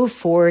of move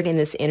forward in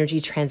this energy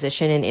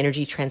transition and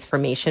energy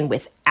transformation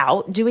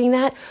without doing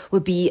that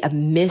would be a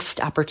missed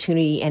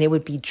opportunity, and it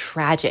would be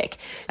tragic.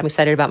 I'm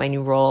excited about my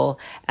new role,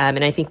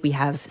 and I think we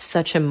have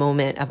such a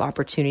moment of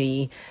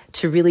opportunity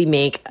to really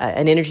make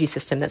an energy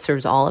system that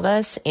serves all of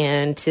us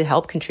and to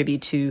help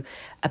contribute to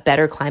a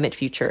better climate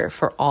future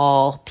for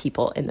all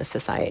people in the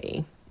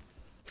society.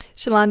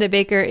 Shalonda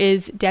Baker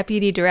is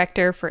Deputy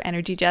Director for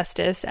Energy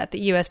Justice at the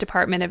U.S.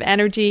 Department of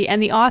Energy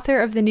and the author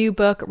of the new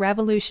book,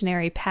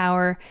 Revolutionary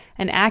Power,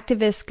 An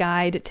Activist's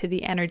Guide to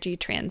the Energy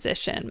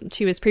Transition.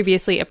 She was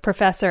previously a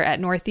professor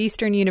at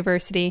Northeastern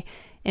University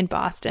in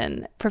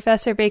Boston.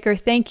 Professor Baker,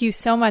 thank you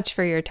so much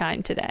for your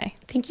time today.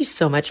 Thank you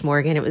so much,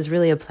 Morgan. It was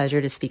really a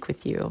pleasure to speak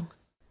with you.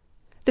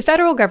 The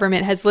federal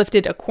government has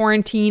lifted a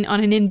quarantine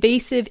on an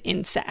invasive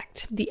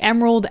insect, the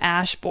emerald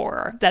ash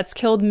borer, that's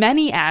killed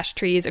many ash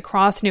trees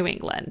across New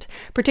England,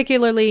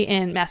 particularly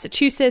in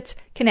Massachusetts,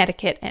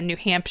 Connecticut, and New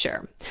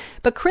Hampshire.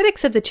 But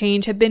critics of the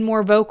change have been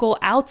more vocal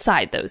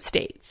outside those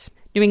states.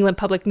 New England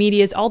Public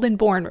Media's Alden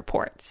Bourne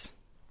reports.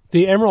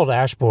 The emerald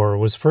ash borer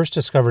was first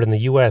discovered in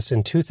the U.S.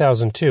 in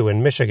 2002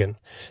 in Michigan.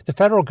 The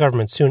federal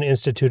government soon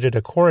instituted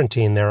a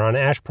quarantine there on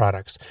ash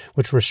products,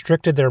 which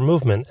restricted their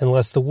movement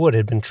unless the wood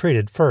had been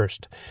treated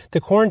first. The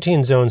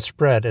quarantine zone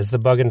spread as the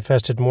bug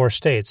infested more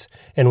states,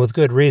 and with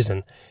good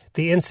reason.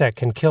 The insect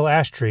can kill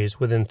ash trees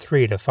within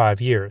 3 to 5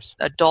 years.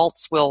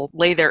 Adults will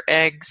lay their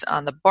eggs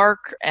on the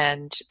bark,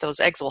 and those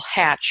eggs will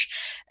hatch,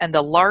 and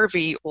the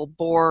larvae will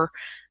bore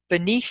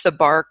beneath the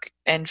bark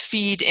and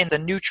feed in the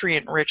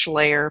nutrient-rich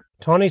layer.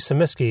 Tawny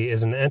Samiski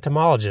is an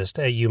entomologist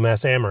at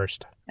UMass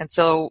Amherst. And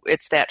so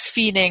it's that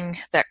feeding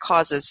that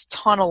causes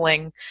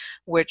tunneling,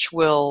 which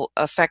will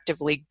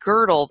effectively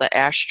girdle the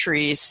ash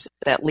trees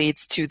that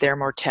leads to their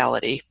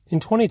mortality. In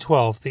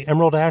 2012, the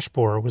emerald ash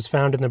borer was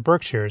found in the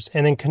Berkshires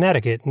and in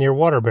Connecticut near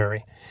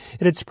Waterbury.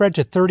 It had spread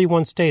to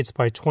 31 states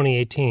by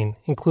 2018,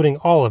 including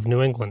all of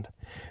New England.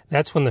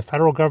 That's when the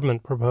federal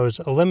government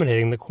proposed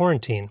eliminating the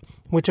quarantine,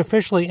 which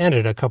officially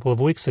ended a couple of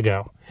weeks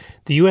ago.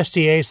 The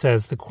USDA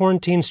says the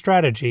quarantine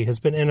strategy has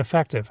been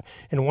ineffective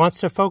and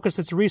wants to focus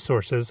its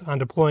resources on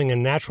deploying a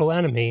natural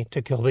enemy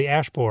to kill the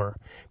ash borer,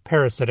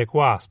 parasitic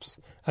wasps.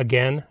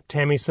 Again,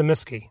 Tammy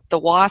Samiski. The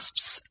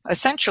wasps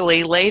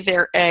essentially lay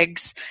their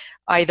eggs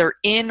either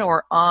in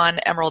or on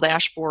emerald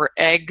ash borer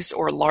eggs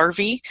or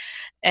larvae,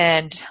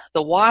 and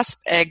the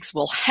wasp eggs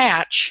will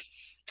hatch,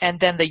 and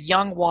then the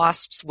young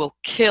wasps will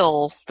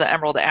kill the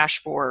emerald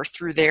ash borer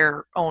through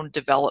their own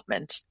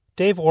development.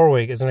 Dave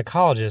Orwig is an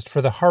ecologist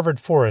for the Harvard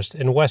Forest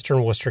in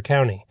western Worcester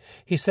County.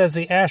 He says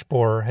the ash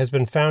borer has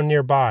been found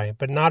nearby,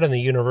 but not in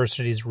the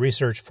university's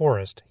research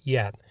forest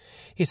yet.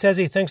 He says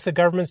he thinks the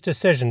government's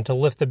decision to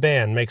lift the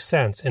ban makes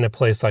sense in a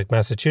place like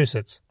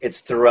Massachusetts. It's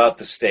throughout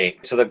the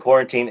state, so the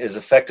quarantine is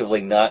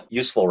effectively not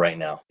useful right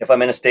now. If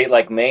I'm in a state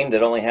like Maine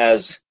that only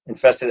has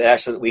infested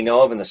ash that we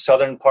know of in the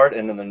southern part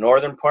and in the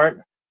northern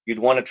part, you'd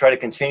want to try to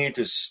continue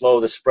to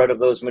slow the spread of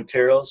those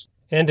materials.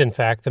 And in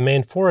fact, the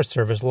Maine Forest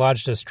Service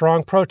lodged a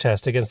strong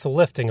protest against the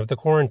lifting of the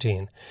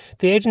quarantine.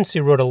 The agency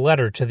wrote a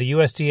letter to the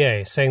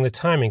USDA saying the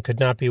timing could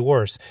not be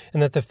worse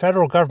and that the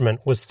federal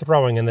government was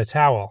throwing in the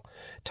towel.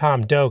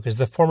 Tom Doak is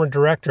the former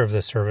director of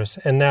the service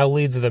and now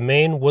leads the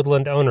Maine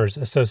Woodland Owners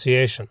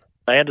Association.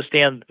 I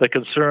understand the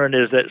concern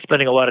is that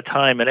spending a lot of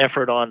time and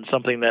effort on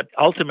something that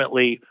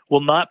ultimately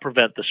will not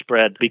prevent the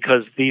spread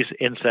because these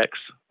insects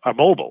are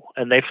mobile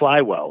and they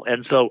fly well.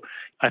 And so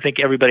I think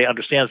everybody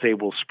understands they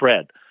will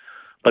spread.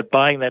 But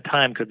buying that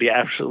time could be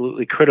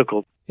absolutely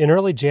critical. In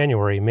early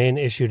January, Maine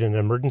issued an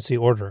emergency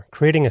order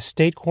creating a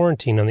state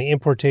quarantine on the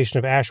importation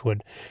of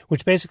ashwood,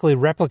 which basically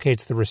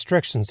replicates the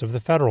restrictions of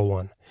the federal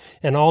one.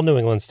 And all New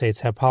England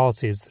states have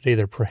policies that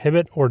either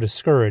prohibit or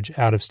discourage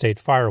out-of-state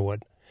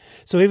firewood.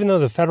 So even though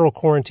the federal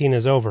quarantine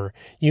is over,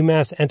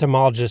 UMass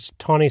entomologist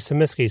Tawny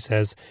Samiski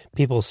says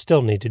people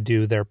still need to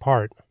do their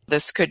part.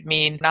 This could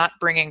mean not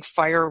bringing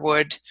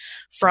firewood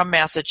from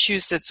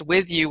Massachusetts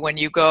with you when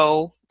you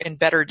go in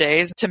better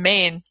days to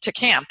Maine to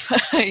camp,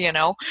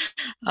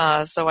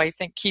 So I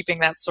think keeping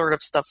that sort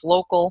of stuff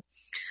local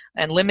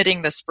and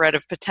limiting the spread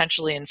of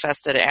potentially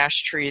infested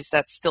ash trees,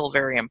 that's still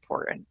very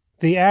important.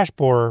 The ash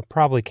borer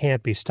probably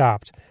can't be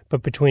stopped,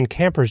 but between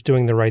campers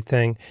doing the right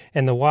thing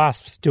and the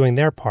wasps doing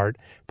their part,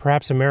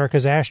 perhaps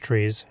America's ash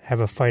trees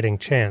have a fighting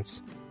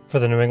chance. For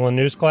the New England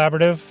News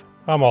Collaborative,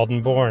 I'm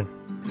Alden Bourne.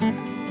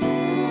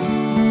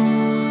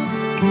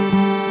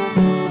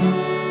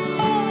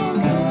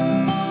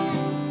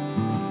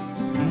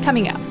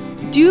 Coming up,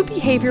 do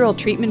behavioral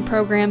treatment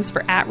programs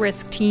for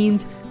at-risk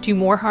teens do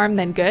more harm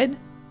than good?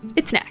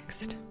 It's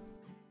next.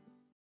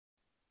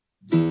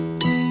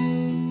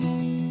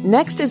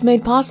 Next is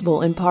made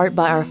possible in part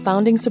by our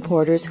founding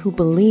supporters who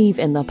believe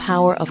in the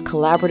power of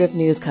collaborative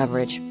news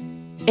coverage,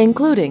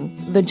 including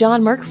the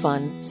John Merck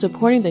Fund,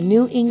 supporting the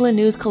New England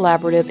News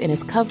Collaborative in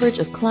its coverage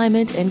of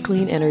climate and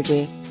clean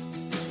energy.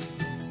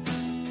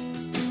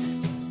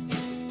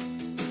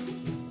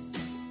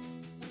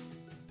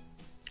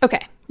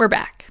 Okay, we're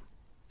back.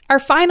 Our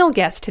final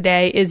guest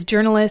today is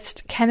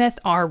journalist Kenneth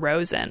R.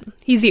 Rosen.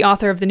 He's the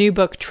author of the new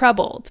book,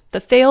 Troubled, The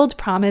Failed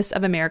Promise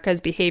of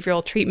America's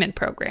Behavioral Treatment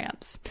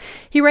Programs.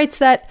 He writes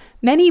that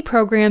many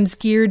programs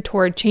geared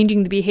toward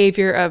changing the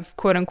behavior of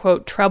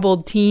quote-unquote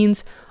troubled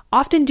teens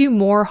often do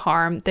more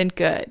harm than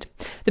good.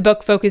 The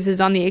book focuses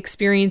on the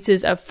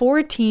experiences of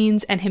 4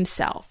 teens and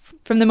himself,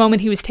 from the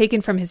moment he was taken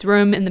from his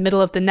room in the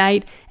middle of the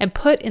night and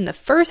put in the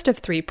first of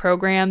 3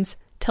 programs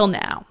till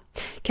now.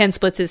 Ken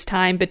splits his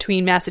time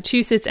between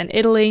Massachusetts and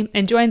Italy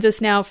and joins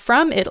us now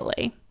from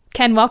Italy.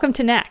 Ken, welcome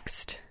to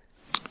Next.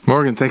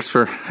 Morgan, thanks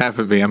for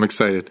having me. I'm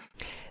excited.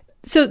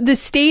 So the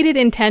stated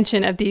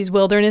intention of these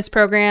wilderness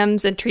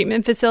programs and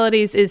treatment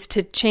facilities is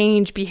to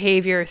change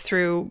behavior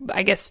through,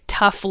 I guess,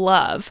 tough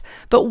love.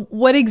 But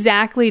what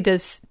exactly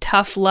does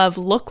tough love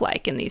look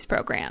like in these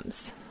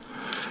programs?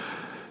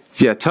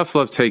 Yeah, tough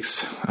love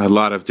takes a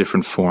lot of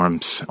different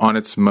forms. On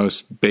its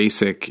most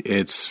basic,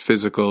 it's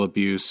physical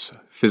abuse,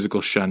 physical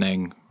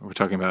shunning. We're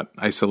talking about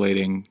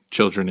isolating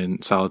children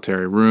in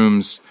solitary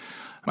rooms,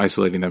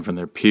 isolating them from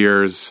their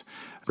peers,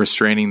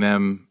 restraining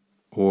them,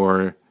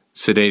 or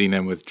sedating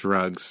them with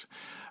drugs.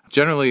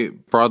 Generally,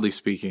 broadly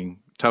speaking,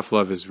 tough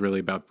love is really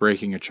about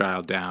breaking a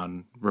child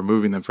down,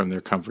 removing them from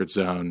their comfort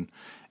zone,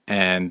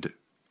 and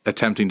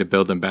attempting to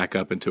build them back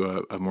up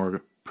into a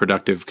more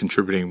productive,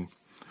 contributing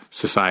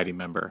society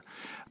member.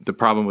 The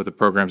problem with the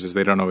programs is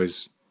they don't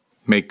always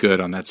make good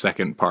on that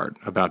second part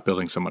about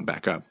building someone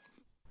back up.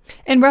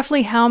 And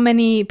roughly how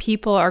many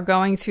people are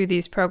going through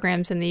these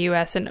programs in the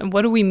U.S., and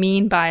what do we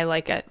mean by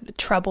like a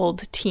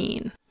troubled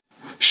teen?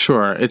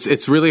 Sure.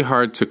 It's really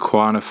hard to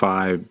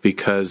quantify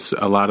because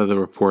a lot of the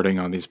reporting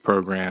on these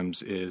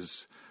programs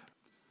is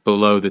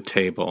below the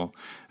table.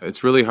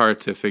 It's really hard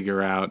to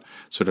figure out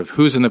sort of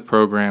who's in the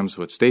programs,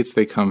 what states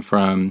they come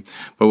from.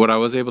 But what I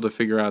was able to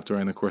figure out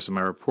during the course of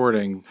my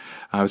reporting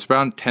was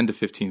around 10 to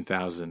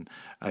 15,000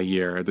 a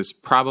year. There's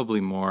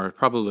probably more,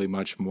 probably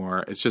much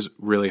more. It's just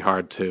really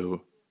hard to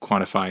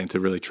quantify and to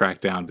really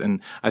track down. And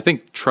I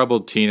think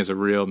troubled teen is a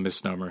real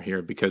misnomer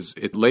here because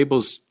it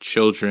labels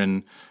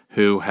children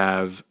who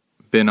have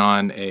been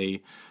on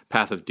a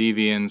path of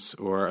deviance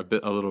or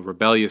a little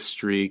rebellious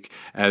streak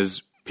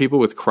as people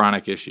with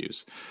chronic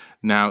issues.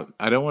 Now,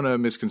 I don't want to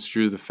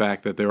misconstrue the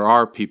fact that there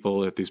are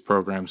people at these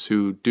programs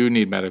who do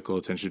need medical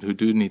attention, who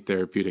do need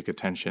therapeutic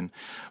attention.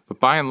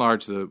 But by and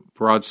large, the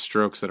broad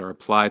strokes that are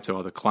applied to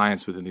all the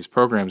clients within these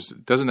programs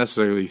doesn't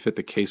necessarily fit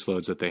the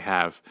caseloads that they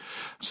have.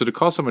 So to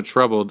call someone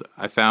troubled,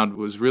 I found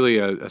was really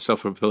a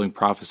self-fulfilling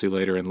prophecy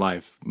later in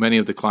life. Many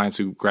of the clients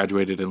who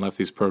graduated and left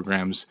these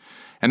programs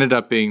ended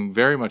up being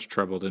very much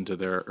troubled into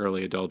their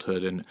early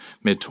adulthood and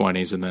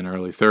mid-20s and then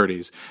early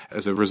 30s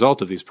as a result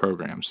of these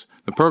programs.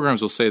 The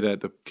programs will say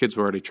that the kids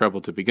were already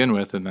troubled to begin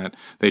with and that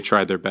they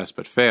tried their best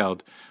but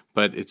failed.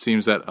 But it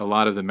seems that a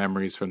lot of the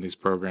memories from these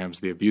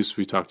programs, the abuse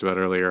we talked about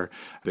earlier,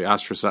 the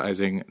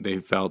ostracizing they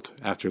felt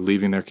after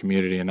leaving their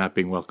community and not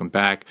being welcomed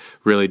back,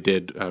 really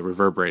did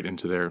reverberate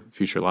into their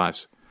future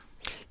lives.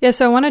 Yeah,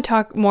 so I want to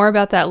talk more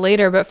about that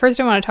later, but first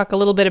I want to talk a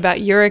little bit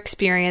about your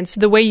experience.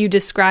 The way you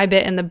describe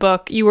it in the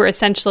book, you were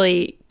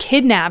essentially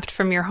kidnapped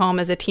from your home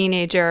as a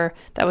teenager.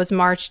 That was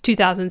March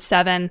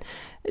 2007.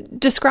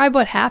 Describe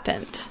what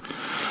happened.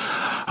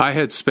 I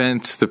had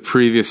spent the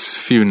previous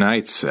few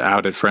nights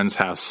out at friends'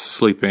 house,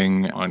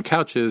 sleeping on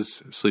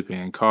couches,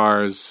 sleeping in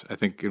cars. I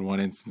think in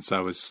one instance I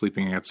was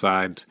sleeping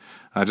outside,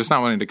 just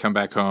not wanting to come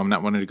back home,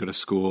 not wanting to go to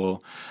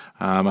school.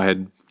 I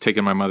had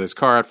taken my mother's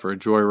car out for a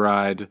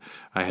joyride.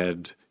 I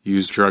had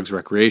used drugs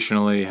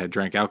recreationally, had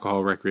drank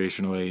alcohol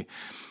recreationally.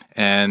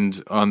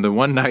 And on the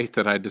one night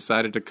that I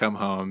decided to come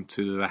home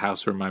to the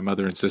house where my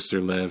mother and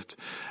sister lived,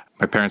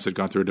 my parents had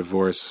gone through a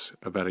divorce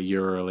about a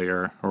year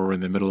earlier, or were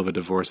in the middle of a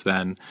divorce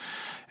then.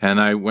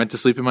 And I went to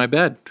sleep in my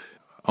bed,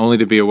 only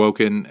to be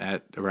awoken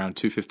at around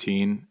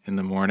 2:15 in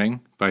the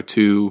morning by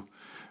 2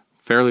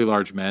 fairly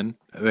large men.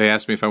 They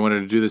asked me if I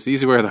wanted to do this the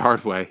easy way or the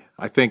hard way.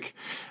 I think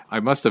I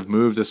must have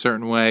moved a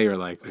certain way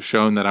or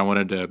shown that I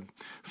wanted to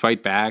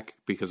fight back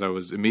because I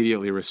was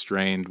immediately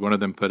restrained. One of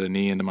them put a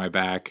knee into my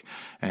back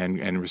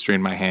and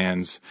restrained my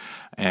hands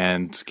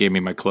and gave me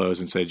my clothes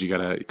and said, "You got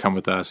to come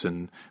with us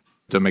and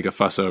don't make a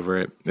fuss over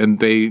it." And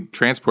they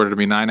transported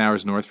me 9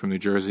 hours north from New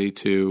Jersey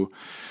to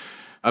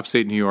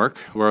upstate New York,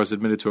 where I was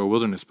admitted to a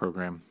wilderness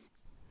program.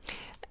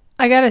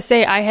 I gotta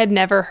say, I had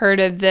never heard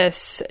of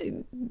this,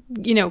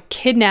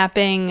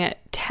 kidnapping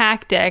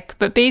tactic,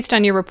 but based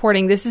on your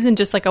reporting, this isn't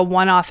just like a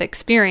one-off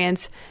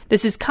experience.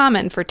 This is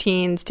common for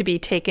teens to be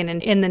taken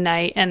in the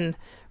night and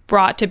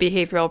brought to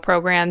behavioral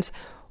programs.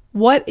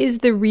 What is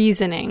the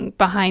reasoning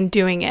behind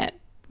doing it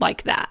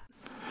like that?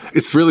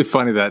 It's really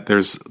funny that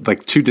there's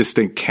like 2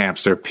 distinct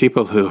camps. There are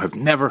people who have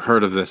never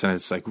heard of this and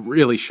it's like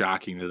really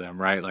shocking to them,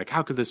 right? Like,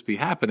 how could this be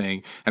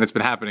happening? And it's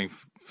been happening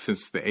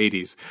since the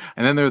 80s.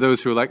 And then there are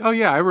those who are like, oh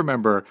yeah, I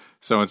remember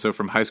so-and-so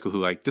from high school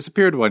who like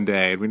disappeared one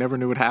day and we never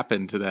knew what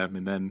happened to them.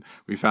 And then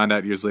we found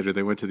out years later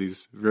they went to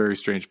these very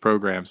strange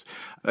programs.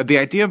 The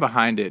idea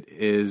behind it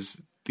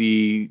is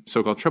the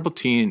so-called troubled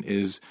teen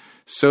is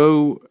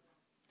so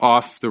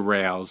off the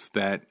rails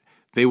that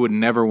they would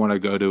never want to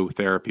go to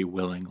therapy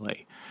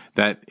willingly.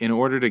 That in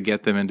order to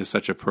get them into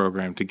such a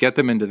program, to get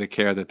them into the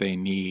care that they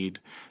need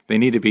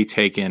to be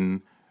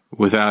taken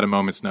without a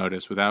moment's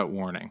notice, without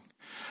warning.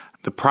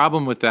 The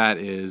problem with that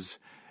is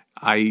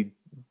I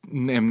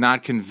am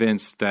not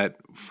convinced that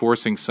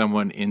forcing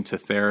someone into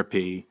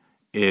therapy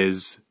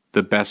is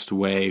the best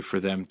way for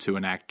them to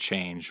enact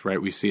change,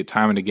 right? We see it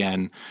time and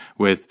again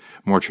with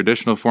more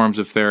traditional forms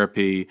of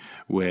therapy,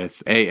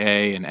 with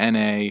AA and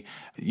NA.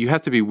 You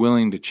have to be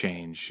willing to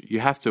change.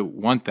 You have to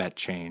want that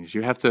change.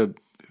 You have to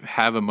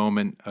have a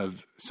moment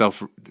of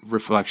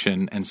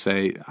self-reflection and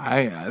say,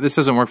 this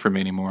doesn't work for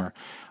me anymore.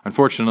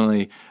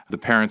 Unfortunately, the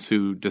parents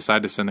who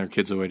decide to send their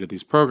kids away to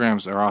these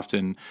programs are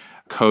often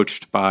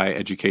coached by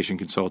education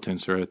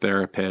consultants or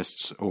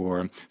therapists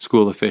or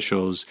school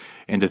officials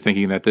into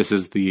thinking that this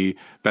is the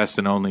best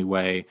and only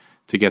way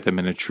to get them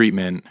into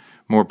treatment.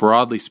 More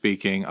broadly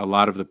speaking, a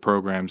lot of the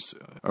programs,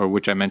 or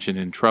which I mentioned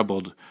in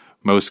Troubled,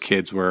 most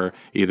kids were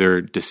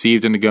either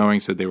deceived into going,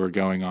 said they were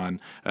going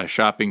on a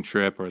shopping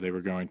trip or they were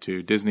going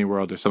to Disney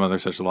World or some other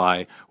such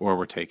lie, or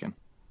were taken.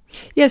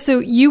 Yeah, so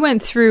you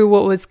went through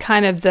what was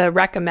kind of the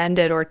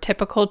recommended or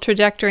typical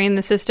trajectory in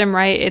the system,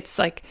 right? It's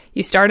like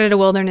you start at a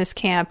wilderness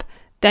camp,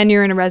 then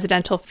you're in a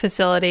residential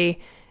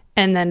facility,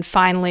 and then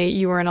finally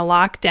you were in a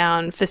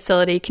lockdown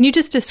facility. Can you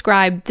just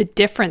describe the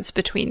difference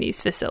between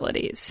these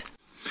facilities?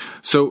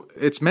 So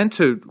it's meant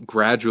to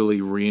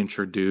gradually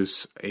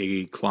reintroduce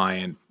a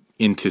client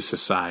into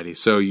society.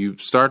 So you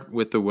start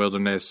with the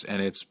wilderness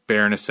and it's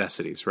bare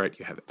necessities, right?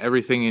 You have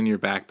everything in your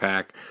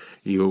backpack.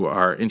 You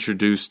are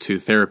introduced to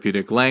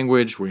therapeutic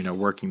language where,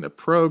 working the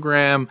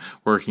program,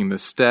 working the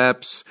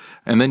steps,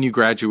 and then you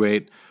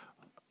graduate,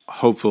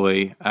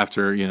 hopefully,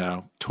 after,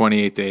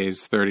 28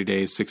 days, 30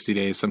 days, 60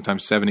 days,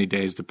 sometimes 70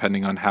 days,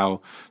 depending on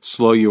how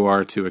slow you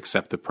are to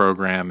accept the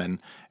program.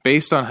 And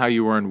based on how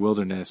you were in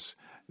wilderness,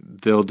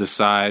 they'll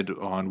decide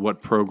on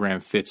what program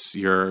fits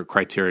your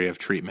criteria of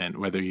treatment,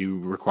 whether you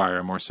require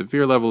a more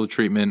severe level of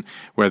treatment,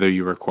 whether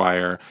you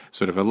require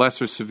sort of a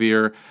lesser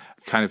severe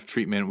kind of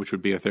treatment, which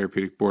would be a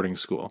therapeutic boarding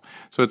school.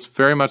 So it's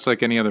very much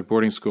like any other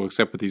boarding school,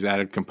 except with these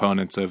added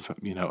components of,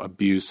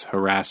 abuse,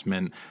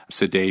 harassment,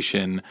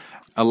 sedation.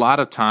 A lot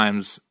of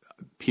times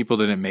people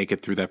didn't make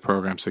it through that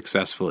program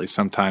successfully.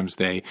 Sometimes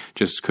they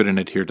just couldn't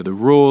adhere to the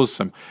rules.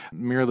 Some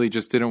merely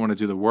just didn't want to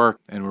do the work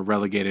and were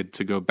relegated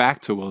to go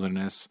back to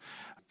wilderness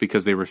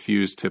because they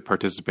refused to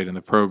participate in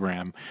the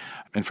program.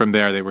 And from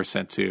there, they were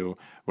sent to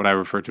what I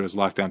refer to as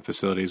lockdown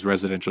facilities,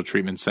 residential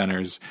treatment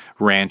centers,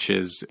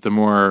 ranches, the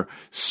more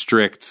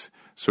strict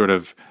sort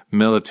of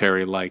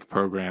military-like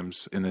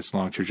programs in this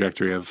long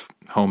trajectory of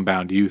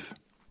homebound youth.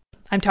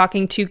 I'm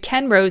talking to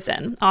Ken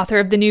Rosen, author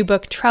of the new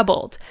book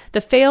Troubled,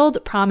 The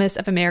Failed Promise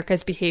of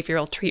America's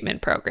Behavioral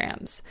Treatment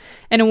Programs.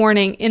 And a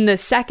warning, in the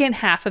second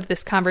half of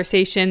this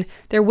conversation,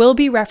 there will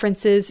be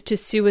references to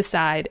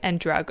suicide and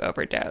drug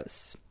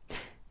overdose.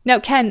 Now,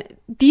 Ken,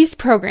 these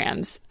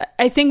programs,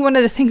 I think one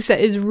of the things that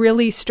is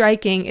really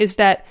striking is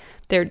that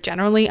they're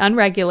generally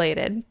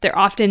unregulated, they're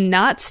often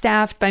not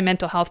staffed by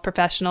mental health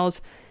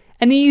professionals,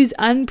 and they use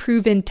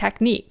unproven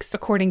techniques,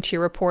 according to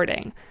your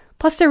reporting.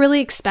 Plus, they're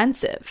really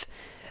expensive.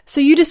 So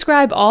you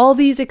describe all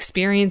these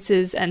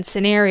experiences and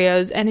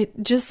scenarios, and it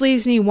just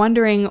leaves me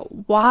wondering,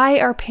 why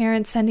are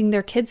parents sending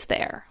their kids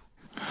there?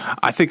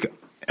 I think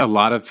a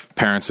lot of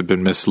parents have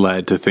been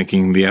misled to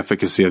thinking the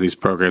efficacy of these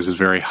programs is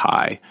very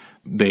high.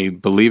 They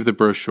believe the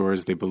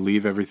brochures, they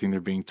believe everything they're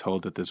being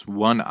told, that this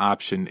one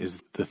option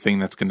is the thing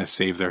that's going to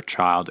save their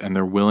child, and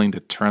they're willing to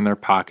turn their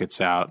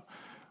pockets out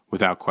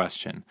without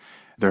question.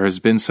 There has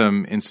been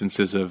some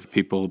instances of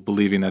people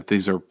believing that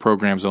these are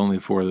programs only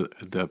for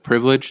the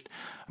privileged.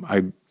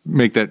 I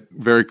make that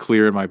very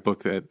clear in my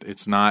book that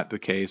it's not the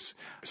case.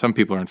 Some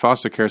people are in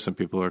foster care, some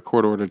people are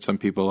court-ordered, some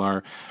people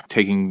are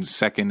taking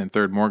second and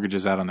third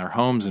mortgages out on their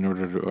homes in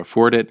order to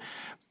afford it.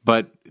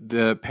 But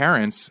the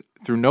parents,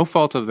 through no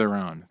fault of their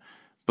own,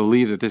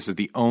 believe that this is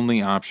the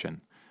only option,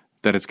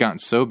 that it's gotten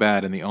so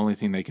bad and the only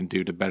thing they can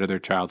do to better their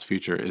child's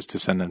future is to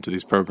send them to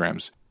these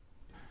programs.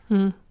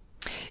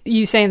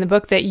 You say in the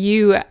book that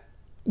you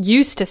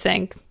used to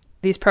think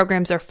these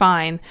programs are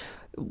fine.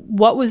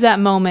 What was that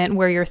moment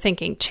where your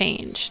thinking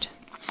changed?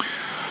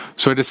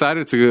 So I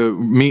decided to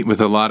meet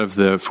with a lot of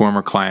the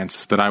former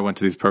clients that I went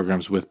to these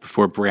programs with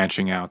before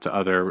branching out to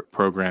other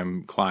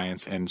program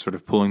clients and sort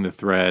of pulling the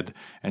thread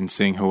and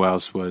seeing who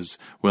else was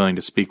willing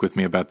to speak with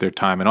me about their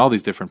time in all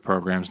these different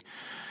programs.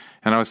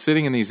 And I was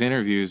sitting in these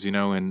interviews,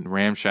 in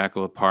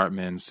ramshackle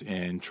apartments,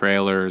 in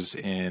trailers,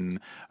 in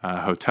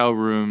hotel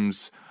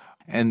rooms,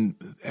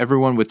 and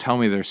everyone would tell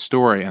me their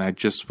story, and I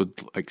just would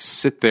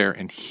sit there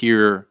and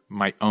hear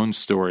my own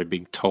story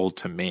being told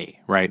to me,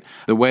 right?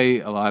 The way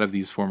a lot of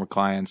these former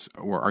clients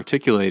were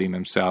articulating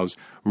themselves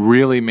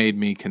really made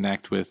me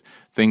connect with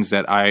things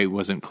that I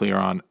wasn't clear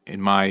on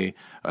in my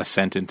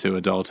ascent into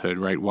adulthood,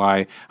 right?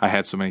 Why I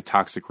had so many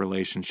toxic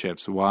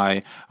relationships,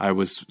 why I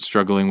was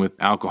struggling with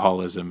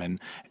alcoholism and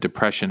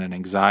depression and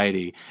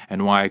anxiety,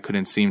 and why I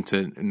couldn't seem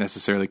to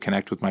necessarily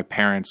connect with my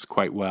parents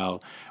quite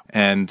well.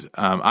 And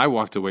I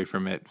walked away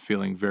from it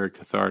feeling very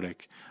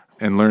cathartic.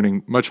 and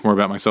learning much more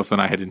about myself than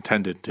I had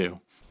intended to.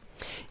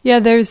 Yeah,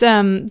 there's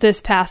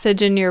this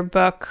passage in your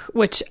book,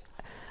 which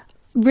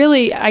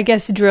really, I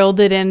guess, drilled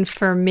it in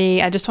for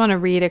me. I just want to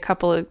read a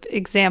couple of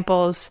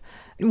examples.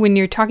 When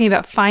you're talking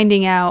about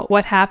finding out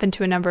what happened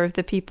to a number of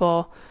the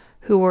people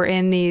who were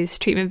in these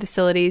treatment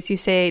facilities, you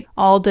say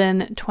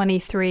Alden,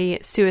 23,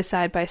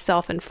 suicide by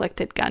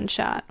self-inflicted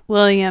gunshot.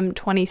 William,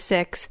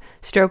 26,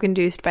 stroke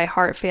induced by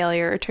heart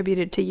failure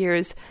attributed to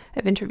years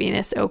of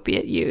intravenous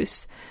opiate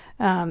use.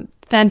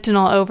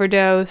 Fentanyl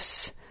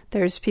overdose.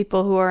 There's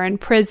people who are in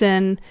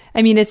prison.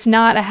 I mean, it's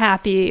not a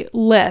happy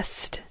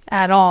list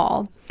at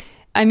all.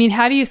 I mean,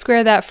 how do you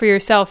square that for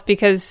yourself?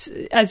 Because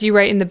as you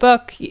write in the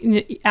book,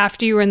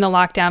 after you were in the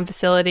lockdown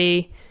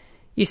facility,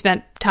 you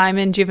spent time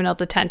in juvenile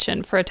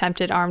detention for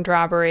attempted armed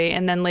robbery,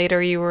 and then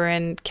later you were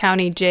in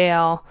county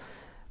jail.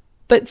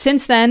 But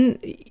since then,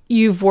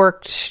 you've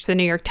worked for the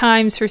New York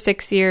Times for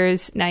 6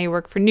 years. Now you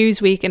work for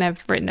Newsweek and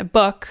have written a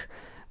book.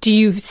 Do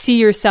you see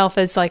yourself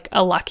as like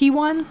a lucky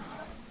one?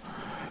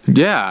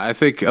 Yeah, I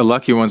think a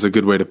lucky one's a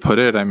good way to put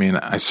it. I mean,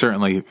 I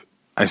certainly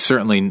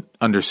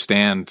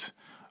understand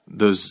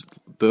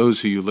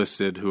those who you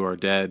listed who are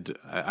dead.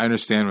 I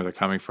understand where they're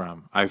coming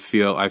from. I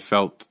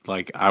felt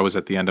like I was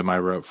at the end of my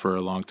rope for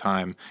a long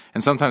time,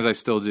 and sometimes I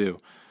still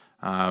do.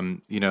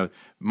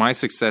 My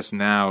success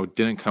now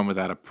didn't come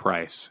without a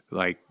price.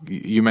 Like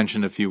you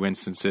mentioned a few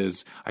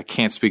instances. I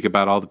can't speak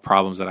about all the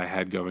problems that I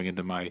had going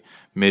into my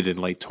mid and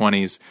late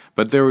 20s,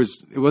 but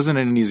it wasn't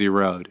an easy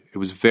road. It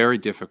was very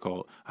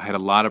difficult. I had a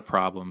lot of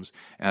problems,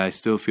 and I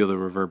still feel the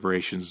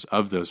reverberations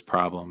of those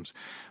problems.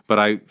 But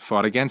I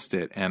fought against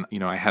it, and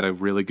I had a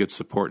really good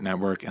support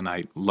network, and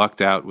I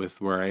lucked out with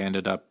where I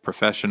ended up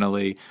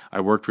professionally.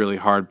 I worked really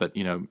hard, but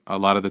a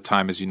lot of the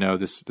time, as you know,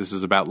 this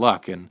is about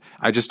luck, and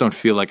I just don't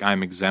feel like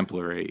I'm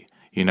exemplary.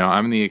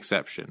 I'm the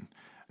exception,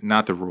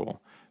 not the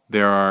rule.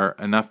 There are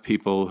enough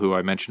people who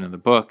I mentioned in the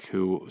book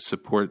who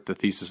support the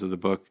thesis of the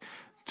book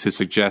to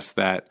suggest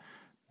that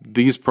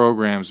these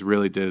programs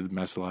really did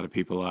mess a lot of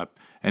people up.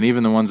 And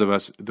even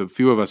the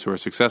few of us who are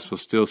successful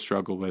still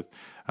struggle with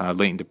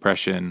latent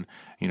depression,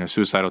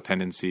 suicidal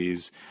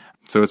tendencies.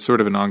 So it's sort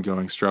of an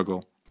ongoing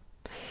struggle.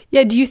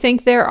 Yeah. Do you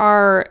think there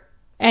are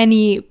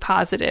any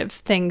positive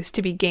things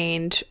to be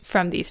gained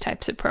from these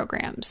types of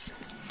programs?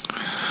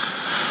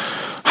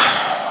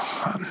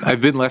 I've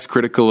been less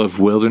critical of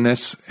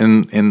Wilderness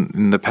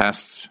in the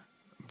past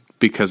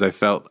because I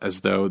felt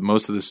as though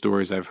most of the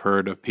stories I've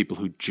heard of people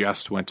who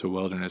just went to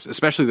Wilderness,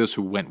 especially those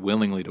who went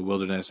willingly to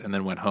Wilderness and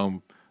then went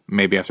home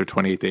maybe after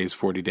 28 days,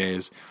 40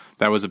 days,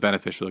 that was a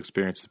beneficial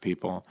experience to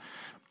people.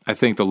 I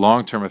think the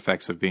long-term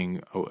effects of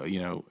being,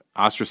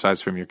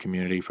 ostracized from your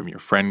community, from your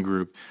friend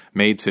group,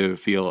 made to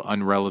feel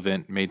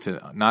unrelevant, made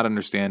to not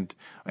understand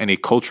any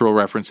cultural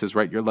references,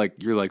 right? You're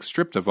like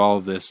stripped of all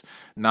of this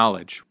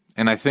knowledge.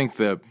 And I think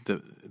the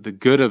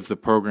good of the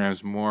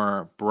programs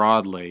more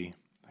broadly,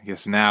 I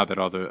guess now that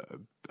all the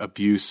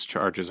abuse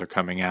charges are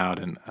coming out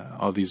and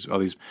all these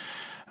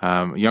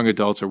young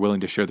adults are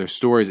willing to share their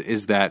stories,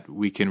 is that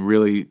we can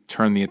really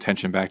turn the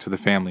attention back to the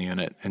family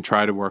unit and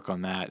try to work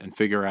on that and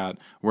figure out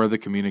where the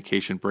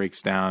communication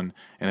breaks down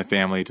in a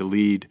family to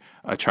lead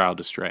a child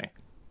astray.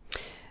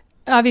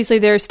 Obviously,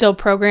 there are still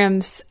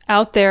programs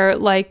out there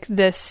like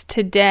this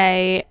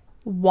today.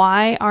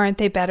 Why aren't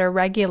they better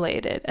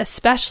regulated,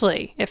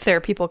 especially if there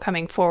are people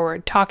coming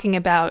forward talking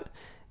about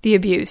the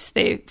abuse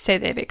they say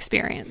they've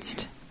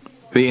experienced?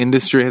 The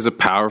industry has a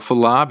powerful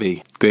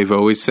lobby. They've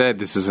always said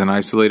this is an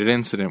isolated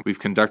incident. We've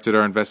conducted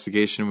our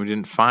investigation. We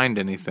didn't find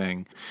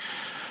anything.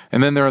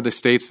 And then there are the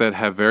states that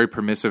have very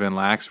permissive and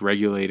lax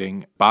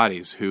regulating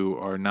bodies who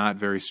are not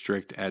very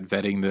strict at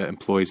vetting the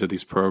employees of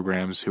these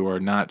programs, who are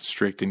not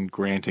strict in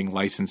granting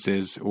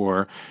licenses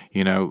or,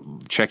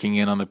 checking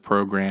in on the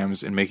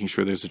programs and making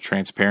sure there's a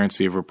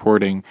transparency of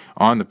reporting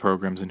on the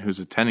programs and who's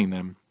attending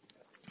them.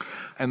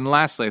 And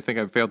lastly, I think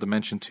I failed to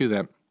mention, too,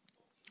 that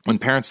when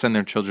parents send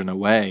their children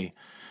away,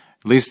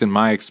 at least in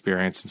my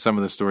experience and some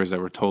of the stories that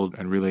were told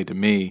and relayed to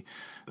me,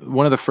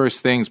 one of the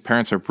first things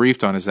parents are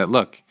briefed on is that,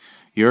 look,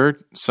 your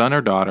son or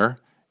daughter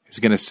is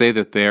going to say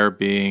that they're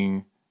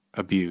being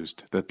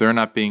abused, that they're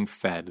not being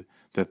fed,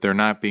 that they're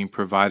not being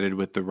provided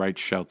with the right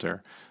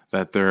shelter,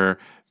 that they're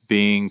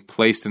being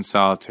placed in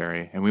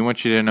solitary. And we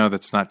want you to know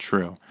that's not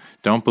true.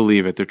 Don't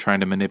believe it. They're trying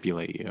to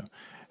manipulate you.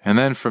 And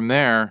then from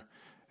there,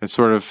 it's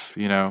sort of,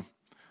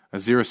 a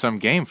zero-sum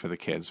game for the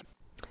kids.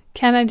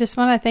 Ken, I just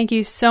want to thank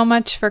you so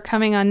much for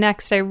coming on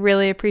Next. I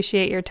really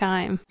appreciate your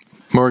time.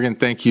 Morgan,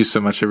 thank you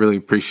so much. I really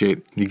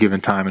appreciate you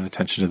giving time and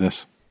attention to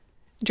this.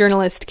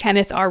 Journalist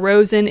Kenneth R.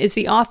 Rosen is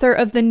the author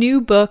of the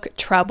new book,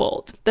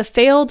 Troubled, The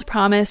Failed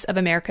Promise of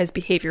America's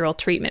Behavioral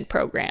Treatment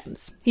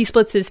Programs. He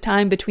splits his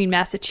time between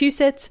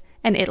Massachusetts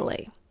and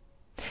Italy.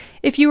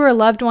 If you or a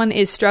loved one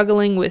is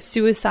struggling with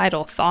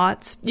suicidal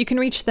thoughts, you can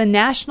reach the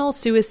National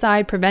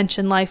Suicide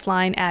Prevention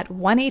Lifeline at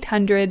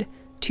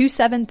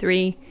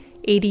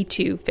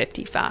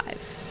 1-800-273-8255.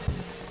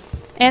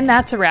 And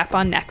that's a wrap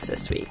on Next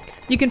this week.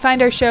 You can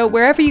find our show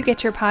wherever you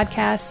get your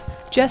podcasts.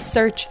 Just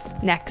search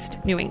Next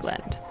New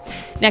England.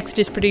 Next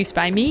is produced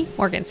by me,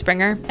 Morgan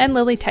Springer, and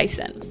Lily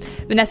Tyson.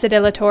 Vanessa De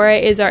La Torre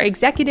is our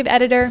executive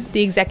editor.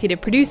 The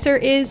executive producer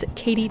is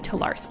Katie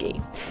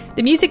Tolarski.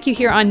 The music you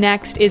hear on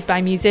Next is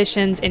by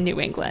musicians in New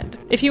England.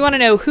 If you want to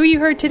know who you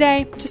heard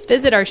today, just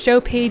visit our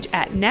show page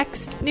at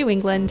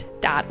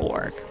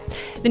nextnewengland.org.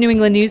 The New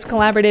England News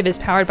Collaborative is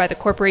powered by the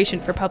Corporation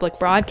for Public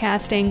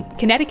Broadcasting,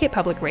 Connecticut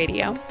Public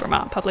Radio,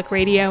 Vermont Public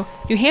Radio,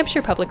 New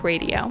Hampshire Public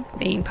Radio,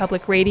 Maine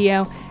Public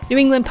Radio, New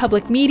England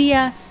Public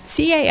Media,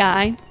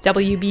 CAI,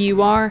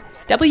 WBUR,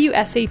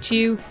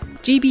 WSHU,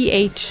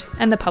 GBH,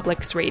 and the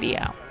Public's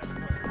Radio.